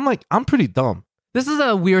people, I'm like, I'm pretty dumb. This is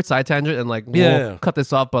a weird side tangent and like, we'll cut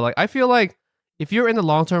this off. But like, I feel like if you're in a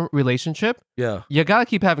long-term relationship, you gotta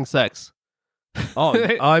keep having sex. Oh,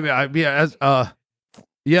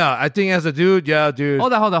 I think as a dude, dude.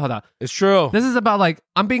 Hold on. It's true. This is about like,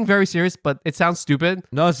 I'm being very serious, but it sounds stupid.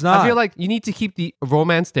 No, it's not. I feel like you need to keep the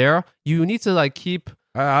romance there. You need to like keep.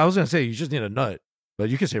 I was going to say, you just need a nut, but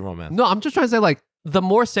you can say romance. No, I'm just trying to say like, the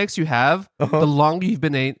more sex you have, the longer you've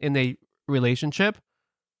been in a relationship.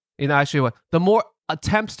 The more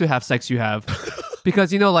attempts to have sex you have.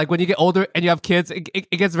 Because, like when you get older and you have kids,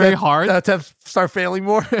 it gets very hard. Attempts start failing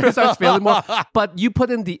more. It starts failing more. But you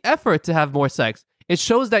put in the effort to have more sex. It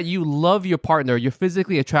shows that you love your partner. You're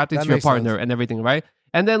physically attracted to your partner and everything, right?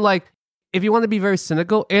 And then, like, if you want to be very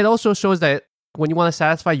cynical, it also shows that when you want to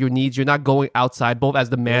satisfy your needs, you're not going outside, both as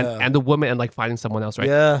the man and the woman, and like finding someone else, right?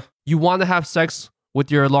 Yeah. You want to have sex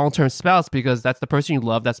with your long-term spouse because that's the person you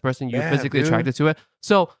love. That's the person you're physically attracted to it.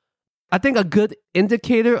 So I think a good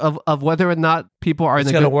indicator of whether or not people are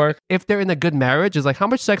if they're in a good marriage is like, how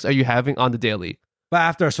much sex are you having on the daily? But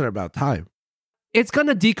after a certain amount of time. It's going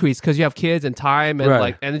to decrease because you have kids and time and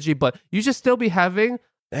like energy, but you should still be having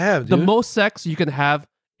the most sex you can have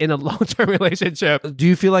in a long-term relationship. Do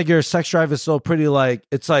you feel like your sex drive is still pretty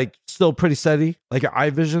it's like still pretty steady? Like your eye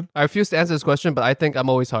vision? I refuse to answer this question, but I think I'm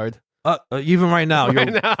always hard. Even right now,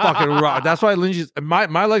 you're fucking raw. That's why Lindsay's,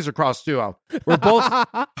 my legs are crossed too. We're both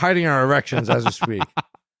hiding our erections as we speak.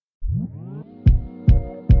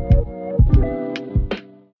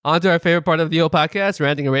 On to our favorite part of the old podcast,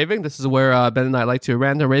 Ranting and Raving. This is where Ben and I like to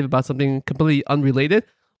rant and rave about something completely unrelated.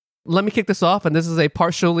 Let me kick this off, and this is a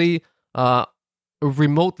partially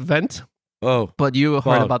remote vent. Oh. But you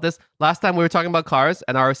heard about this. Last time we were talking about cars,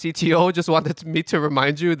 and our CTO just wanted me to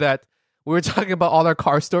remind you that we were talking about all our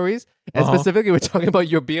car stories, and specifically we're talking about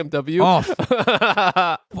your BMW.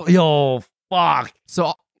 Oh. Yo, fuck.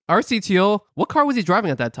 So our CTO, what car was he driving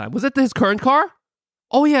at that time? Was it his current car?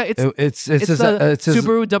 Oh yeah, it's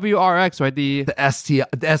Subaru WRX, right? The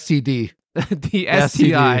STD. The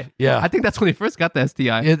STI. Yeah. I think that's when he first got the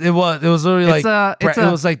STI. It was literally it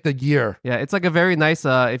was like the year. Yeah, it's like a very nice,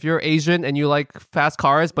 if you're Asian and you like fast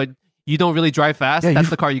cars, but you don't really drive fast, that's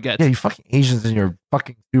the car you get. Yeah, you fucking Asians in your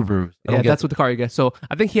fucking Subarus. Yeah, that's what the car you get. So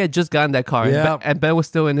I think he had just gotten that car, and Ben was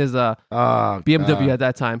still in his BMW at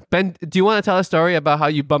that time. Ben, do you want to tell a story about how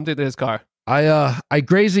you bumped into his car? I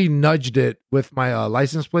crazy nudged it with my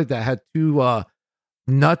license plate that had two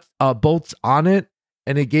bolts on it,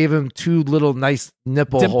 and it gave him two little nice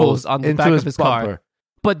dimples holes on the back of his car.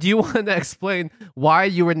 But do you want to explain why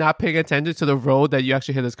you were not paying attention to the road that you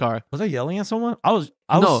actually hit his car? Was I yelling at someone? I was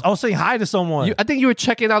saying hi to someone. I think you were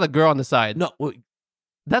checking out a girl on the side. No,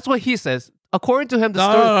 that's what he says. According to him, the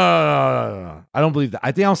story. No. I don't believe that.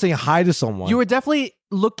 I think I was saying hi to someone. You were definitely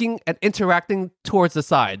looking and interacting towards the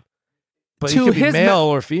side. But it could be male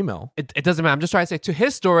or female. It doesn't matter. I'm just trying to say, to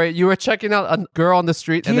his story, you were checking out a girl on the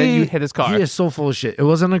street and then you hit his car. He is so full of shit. It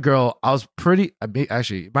wasn't a girl. Actually,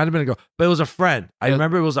 it might have been a girl, but it was a friend. I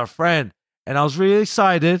remember it was a friend, and I was really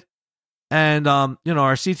excited. And our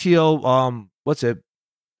CTO,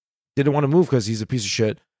 didn't want to move because he's a piece of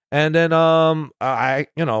shit. And then I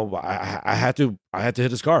had to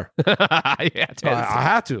hit his car. I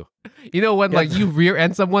had to. You know when you rear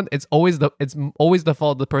end someone, it's always the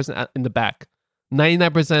fault of the person in the back.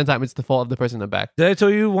 99% of the time, it's the fault of the person in the back. Did I tell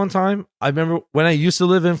you one time? I remember when I used to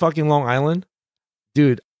live in fucking Long Island,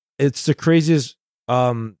 dude. It's the craziest.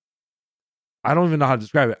 I don't even know how to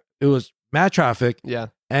describe it. It was mad traffic. Yeah,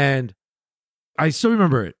 and I still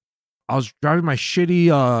remember it. I was driving my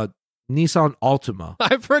shitty Nissan Altima.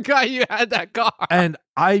 I forgot you had that car. And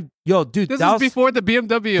dude, this was before the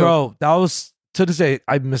BMW. Bro, that was, to this day,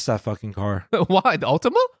 I miss that fucking car. Why? The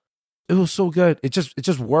Altima? It was so good. It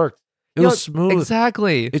just worked. It was smooth.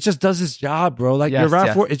 Exactly. It just does its job, bro. Like your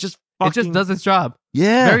RAV4, it just does its job.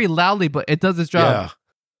 Yeah. Very loudly, but it does its job.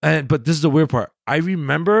 Yeah. But this is the weird part. I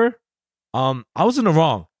remember I was in the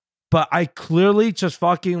wrong, but I clearly just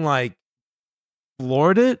fucking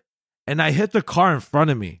floored it. And I hit the car in front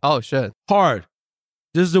of me. Oh, shit. Hard.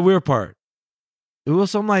 this is the weird part. It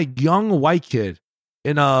was some like young white kid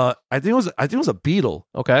in I think it was a Beetle.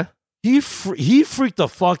 Okay. He freaked the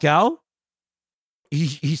fuck out.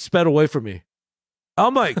 He sped away from me.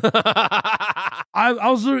 I'm like, I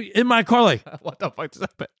was literally in my car like, what the fuck just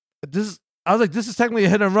happened? I was like, this is technically a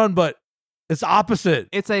hit and run, but it's opposite.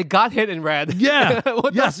 It's a got hit and ran. Yeah.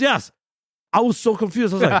 Yes. I was so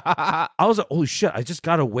confused. I was like, holy shit, I just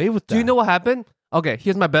got away with that. Do you know what happened? Okay,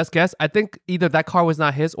 here's my best guess. I think either that car was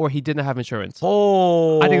not his or he didn't have insurance.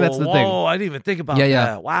 Oh, I think that's the thing. Oh, I didn't even think about that.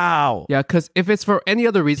 Yeah. Wow. Yeah, because if it's for any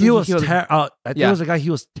other reason, I think it was a guy, he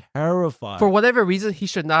was terrified. For whatever reason, he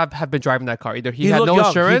should not have been driving that car. Either he had looked no young.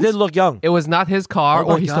 insurance. He did look young. It was not his car, Oh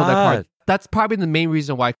my or he stole that car. God. That's probably the main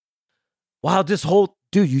reason why. Wow, dude,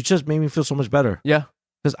 you just made me feel so much better. Yeah.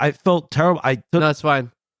 Because I felt terrible. No, it's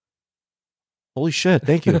fine. Holy shit,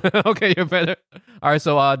 thank you. Okay, you're better. All right,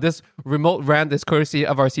 so this remote rant is courtesy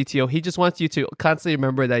of our CTO. He just wants you to constantly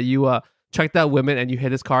remember that you checked out women and you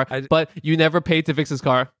hit his car, but you never paid to fix his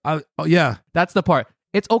car. Yeah. That's the part.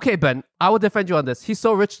 It's okay, Ben. I will defend you on this. He's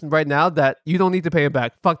so rich right now that you don't need to pay him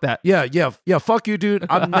back. Fuck that. Yeah. Fuck you, dude.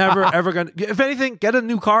 I'm never, ever going to... If anything, get a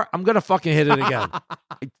new car. I'm going to fucking hit it again.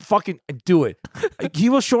 Fucking do it. He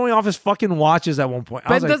was showing off his fucking watches at one point.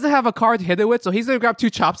 Ben doesn't have a car to hit it with, so he's going to grab 2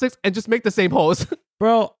 chopsticks and just make the same holes.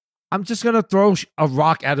 Bro, I'm just going to throw a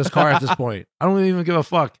rock at his car at this point. I don't even give a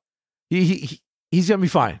fuck. He's going to be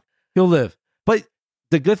fine. He'll live. But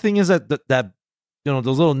the good thing is that those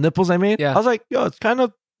little nipples I made, I was like, yo, it's kind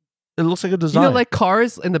of, it looks like a design. You know, like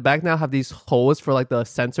cars in the back now have these holes for like the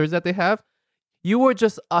sensors that they have. You were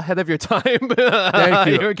just ahead of your time.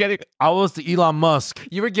 Thank you. I was the Elon Musk.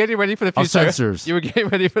 You were getting ready for the future. Of sensors. You were getting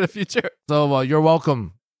ready for the future. So you're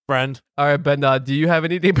welcome, friend. All right, Ben, do you have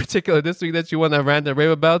anything particular this week that you want to rant and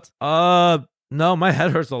rave about? No, my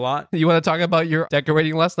head hurts a lot. You want to talk about your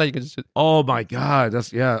decorating last night? You can just... Oh my God.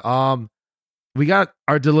 We got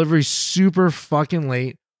our delivery super fucking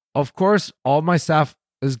late. Of course, all my staff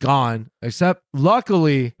is gone, except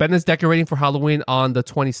luckily Ben is decorating for Halloween on the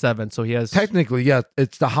 27th, so he has technically, yeah,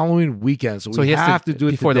 it's the Halloween weekend, so we have to do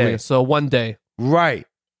it before today. The weekend. So one day, right?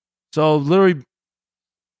 So literally,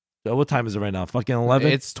 what time is it right now? Fucking 11.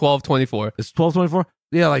 It's 12:24. It's 12:24.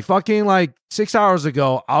 Yeah, like fucking 6 hours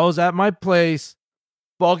ago, I was at my place,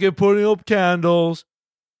 fucking putting up candles,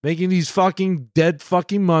 making these fucking dead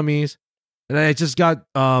fucking mummies. And I just got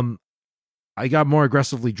I got more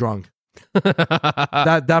aggressively drunk.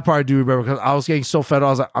 that part I do remember because I was getting so fed. I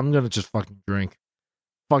was like, I'm gonna just fucking drink.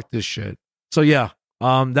 Fuck this shit. So yeah,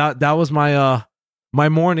 that was my my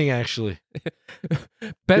morning actually.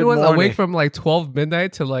 Ben was awake from 12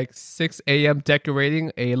 midnight to 6 a.m.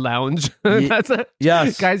 decorating a lounge. That's it.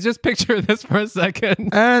 Yes, guys, just picture this for a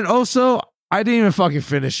second. And also, I didn't even fucking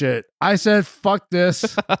finish it. I said, "Fuck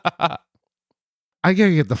this." I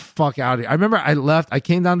gotta get the fuck out of here. I remember I left. I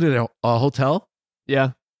came down to the hotel.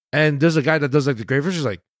 Yeah. And there's a guy that does the graveyard. He's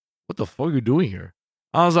like, what the fuck are you doing here?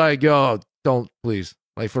 I was like, yo, don't, please.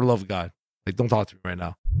 For the love of God. Don't talk to me right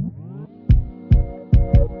now.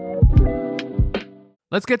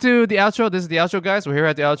 Let's get to the outro. This is the outro, guys. We're here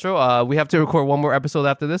at the outro. We have to record one more episode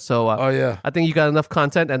after this. So yeah. I think you got enough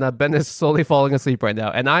content. And Ben is slowly falling asleep right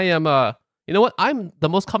now. And I am, you know what? I'm the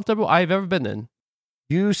most comfortable I've ever been in.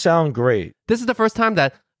 You sound great. This is the first time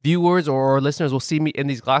that viewers or listeners will see me in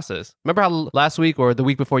these glasses. Remember how last week or the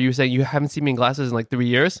week before you were saying you haven't seen me in glasses in 3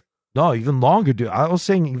 years? No, even longer, dude. I was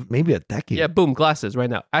saying maybe a decade. Yeah, boom, glasses right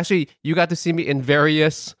now. Actually, you got to see me in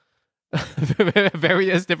various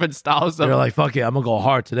different styles. You're like, fuck it, I'm going to go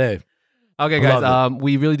hard today. Okay, guys,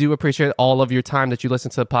 we really do appreciate all of your time that you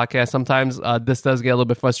listen to the podcast. Sometimes this does get a little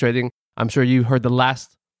bit frustrating. I'm sure you heard the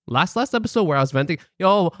last episode where I was venting.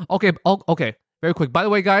 Okay. Very quick. By the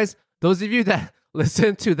way, guys, those of you that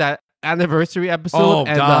listened to that anniversary episode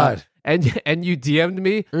and you DM'd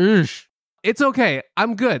me, it's okay.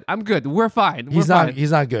 I'm good. We're fine. He's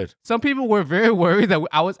not good. Some people were very worried that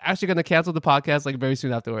I was actually going to cancel the podcast very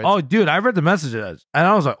soon afterwards. Oh, dude, I read the messages and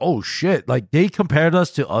I was like, oh shit. They compared us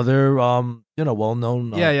to other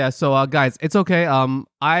well-known. Yeah. So guys, it's okay.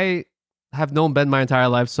 I have known Ben my entire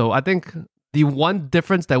life, so I think the one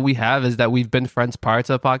difference that we have is that we've been friends prior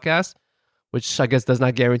to the podcast, which I guess does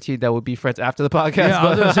not guarantee that we'll be friends after the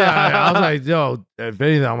podcast. Yeah, I was like, yo, if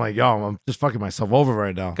anything, I'm like, yo, I'm just fucking myself over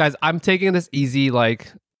right now. Guys, I'm taking this easy.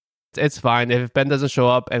 It's fine. If Ben doesn't show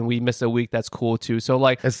up and we miss a week, that's cool too. So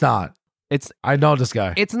it's not. I know this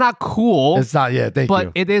guy. It's not cool. It's not. Yeah, thank you.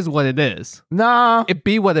 But it is what it is. Nah. It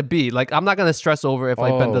be what it be. I'm not gonna stress over if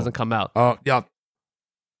Ben doesn't come out. Oh, yeah.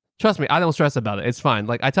 Trust me, I don't stress about it. It's fine.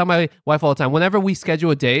 I tell my wife all the time, whenever we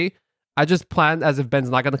schedule a day, I just planned as if Ben's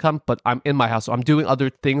not gonna come, but I'm in my house, so I'm doing other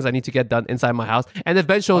things I need to get done inside my house. And if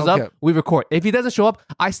Ben shows up, we record. If he doesn't show up,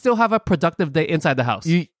 I still have a productive day inside the house.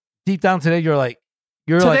 Deep down today,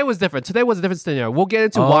 today was different. Today was a different scenario. We'll get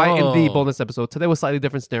into why in the bonus episode. Today was a slightly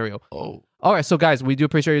different scenario. All right, so guys, we do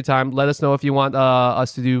appreciate your time. Let us know if you want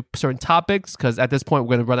us to do certain topics, because at this point,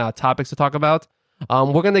 we're going to run out of topics to talk about.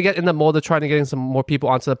 We're going to get in the mold of trying to get some more people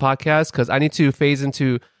onto the podcast, because I need to phase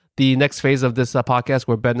into the next phase of this podcast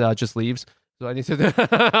where Ben just leaves. So I need to do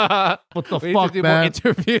what the fuck, man? More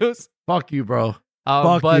interviews. Fuck you, bro.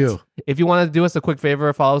 Fuck you. If you want to do us a quick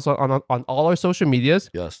favor, follow us on all our social medias.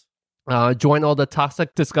 Yes. Join all the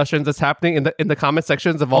toxic discussions that's happening in the comment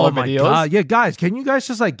sections of all our videos. God. Yeah, guys, can you guys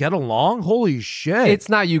just like get along? Holy shit! It's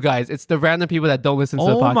not you guys. It's the random people that don't listen to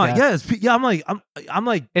the podcast. I'm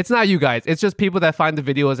like, it's not you guys. It's just people that find the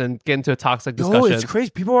videos and get into a toxic discussion. Oh, it's crazy.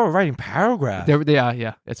 People are writing paragraphs.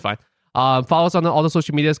 Yeah, it's fine. Follow us on all the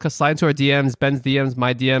social medias. Slide into our DMs, Ben's DMs,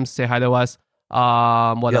 my DMs. Say hi to us.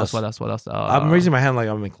 What else? I'm raising my hand like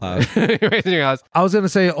I'm in class. Raising your hands. I was gonna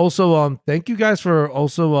say also, thank you guys for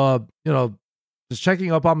also, just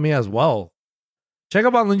checking up on me as well. Check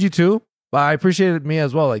up on Linji too, but I appreciated me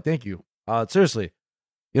as well. Like, thank you. Seriously,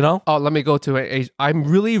 Oh, let me go to it. I'm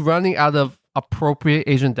really running out of appropriate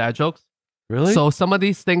Asian dad jokes. Really? So some of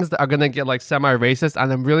these things that are gonna get like semi-racist,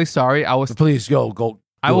 and I'm really sorry. Please go.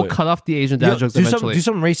 I will cut off the Asian dad jokes eventually. Do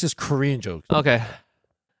some racist Korean jokes. Okay.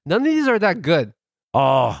 None of these are that good.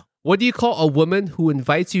 Oh. What do you call a woman who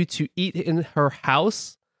invites you to eat in her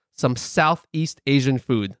house some Southeast Asian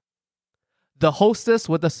food? The hostess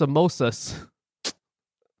with the samosas.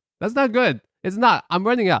 That's not good. It's not. I'm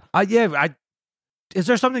running out. Is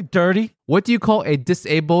there something dirty? What do you call a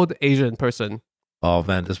disabled Asian person? Oh,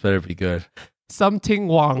 man, this better be good. Something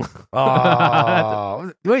Wong.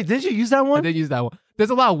 Oh. Wait, did you use that one? I did use that one. There's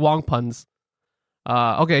a lot of Wong puns.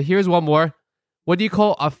 Okay, here's one more. What do you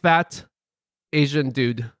call a fat Asian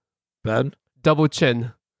dude? Ben? Double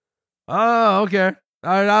chin. Oh, okay. All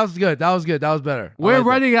right, that was good. That was better. We're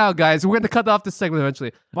running out, guys. We're going to cut off this segment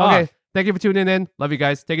eventually. Okay, thank you for tuning in. Love you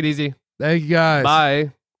guys. Take it easy. Thank you, guys.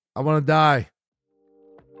 Bye. I want to die.